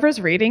 yeah,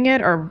 whoever's reading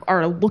it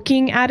or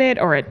looking at it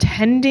or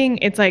attending,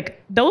 it's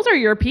like, those are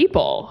your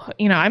people.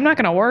 You know, I'm not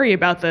going to worry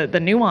about the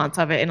nuance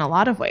of it in a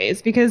lot of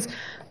ways, because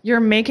you're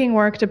making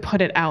work to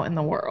put it out in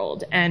the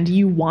world and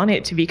you want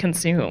it to be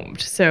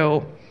consumed.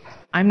 So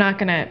I'm not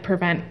going to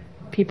prevent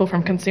people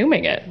from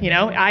consuming it. You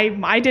know,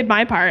 I did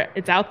my part.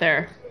 It's out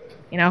there.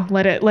 You know,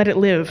 let it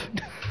live.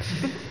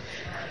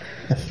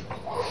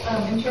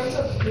 In terms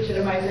of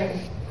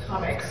legitimizing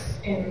comics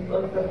in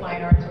like the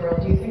fine arts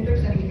world, do you think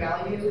there's any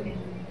value in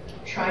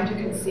trying to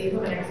conceive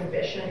of an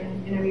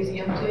exhibition in a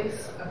museum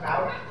place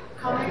about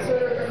comics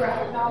or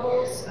graphic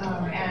novels?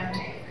 And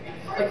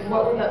like,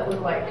 what would that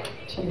look like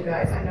to you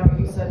guys? I know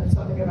you said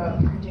something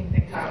about printing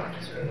things out and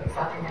just sort of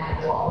slapping them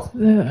on the walls.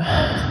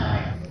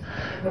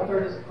 But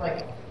there's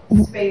like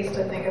space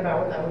to think about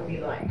what that would be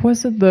like.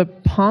 Was it the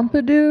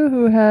Pompidou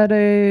who had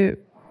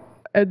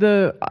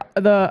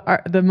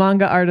the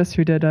manga artist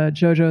who did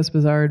JoJo's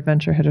Bizarre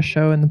Adventure had a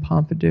show in the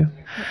Pompidou,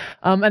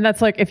 and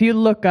that's like, if you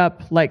look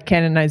up like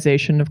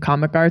canonization of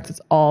comic arts,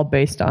 it's all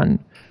based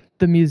on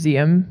the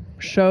museum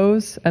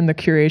shows and the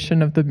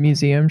curation of the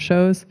museum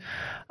shows.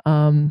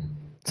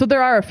 So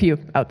there are a few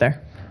out there.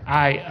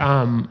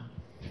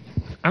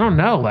 I don't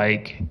know.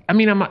 Like, I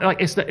mean, I'm like,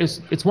 it's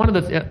one of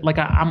the like,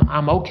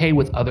 I'm okay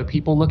with other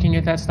people looking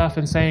at that stuff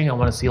and saying, I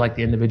want to see like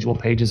the individual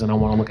pages and I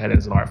want to look at it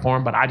as an art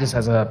form, but I just,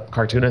 as a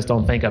cartoonist,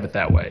 don't think of it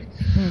that way.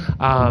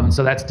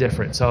 So that's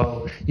different.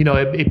 So, you know,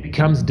 it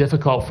becomes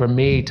difficult for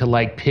me to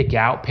like pick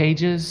out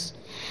pages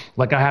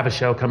like I have a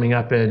show coming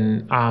up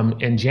in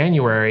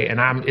January, and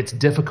it's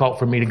difficult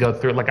for me to go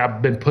through. Like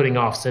I've been putting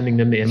off sending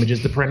them the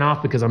images to print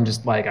off because I'm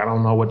just like, I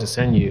don't know what to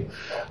send you,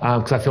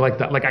 because I feel like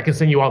that, like I can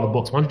send you all the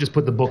books. Why don't you just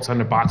put the books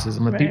under boxes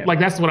and let people, like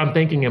that's what I'm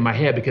thinking in my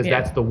head, because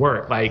that's the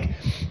work. Like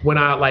when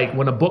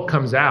a book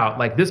comes out,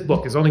 like this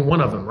book is only one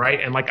of them,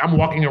 right? And like I'm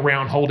walking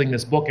around holding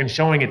this book and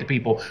showing it to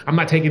people. I'm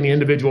not taking the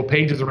individual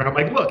pages around. I'm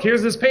like, look,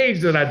 here's this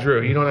page that I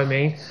drew. You know what I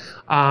mean?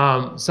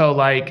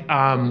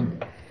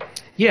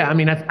 Yeah, I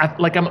mean,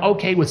 I'm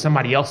okay with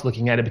somebody else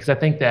looking at it, because I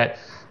think that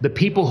the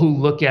people who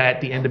look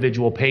at the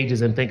individual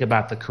pages and think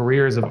about the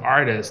careers of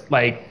artists,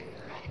 like,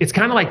 it's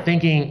kind of like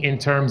thinking in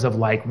terms of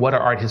like, what are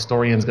art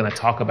historians going to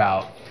talk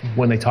about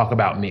when they talk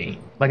about me?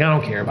 Like, I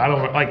don't care.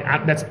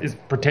 It's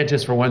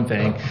pretentious for one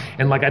thing.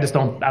 And like, I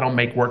don't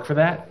make work for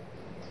that.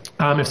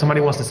 If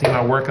somebody wants to see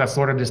my work, I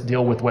sort of just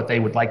deal with what they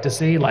would like to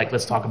see. Like,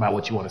 let's talk about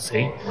what you want to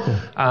see.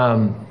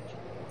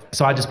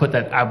 So I just put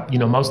that,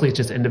 mostly it's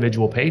just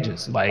individual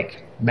pages,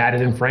 like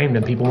matted and framed,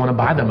 and people want to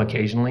buy them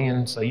occasionally,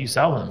 and so you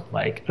sell them.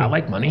 Like, I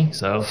like money,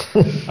 so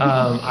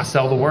I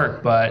sell the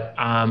work, but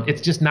it's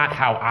just not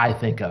how I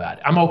think about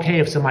it. I'm okay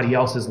if somebody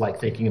else is like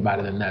thinking about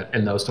it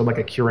in those, so like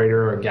a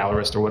curator or a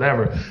gallerist or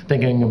whatever,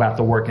 thinking about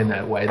the work in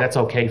that way. That's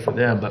okay for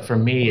them, but for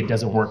me, it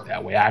doesn't work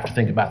that way. I have to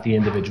think about the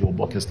individual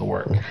book as the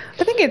work.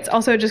 I think it's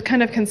also just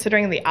kind of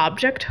considering the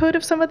objecthood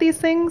of some of these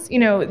things.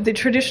 The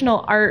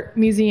traditional art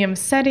museum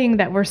setting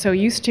that we're so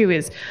used to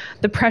is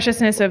the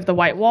preciousness of the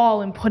white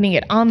wall and putting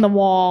it on the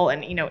wall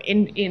and,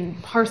 in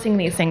parsing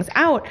these things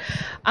out.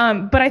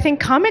 But I think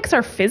comics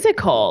are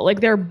physical,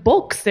 like they're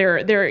books,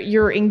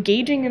 you're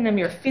engaging in them,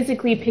 you're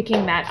physically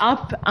picking that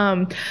up.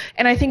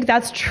 And I think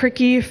that's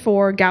tricky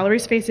for gallery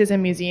spaces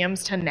and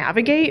museums to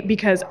navigate,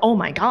 because, oh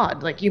my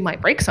God, like you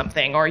might break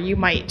something or you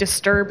might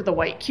disturb the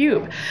white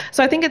cube.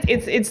 So I think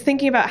it's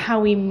thinking about how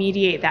we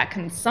mediate that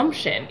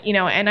consumption,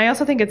 and I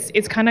also think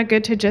it's kind of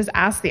good to just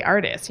ask the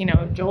artist,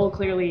 Joel,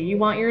 clearly you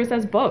want yours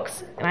as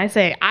books. And I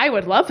say, I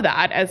would love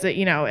that as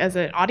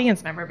an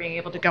audience member, being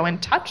able to go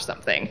and touch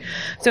something.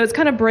 So it's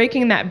kind of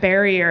breaking that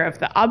barrier of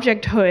the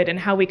objecthood and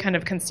how we kind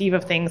of conceive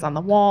of things on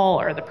the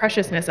wall, or the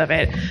preciousness of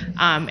it,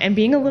 and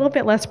being a little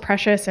bit less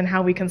precious in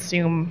how we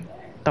consume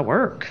the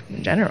work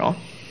in general.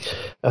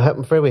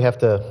 I'm afraid we have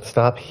to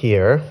stop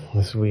here,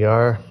 because we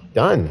are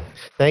done.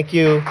 Thank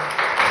you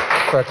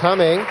for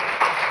coming.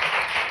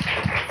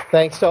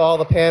 Thanks to all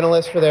the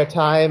panelists for their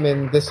time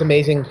and this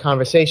amazing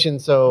conversation.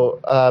 So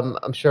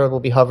I'm sure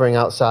we'll be hovering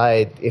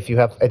outside if you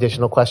have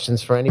additional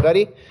questions for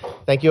anybody.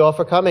 Thank you all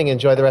for coming.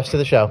 Enjoy the rest of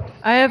the show.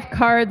 I have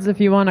cards if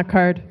you want a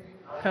card.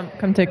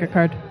 Come take a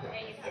card.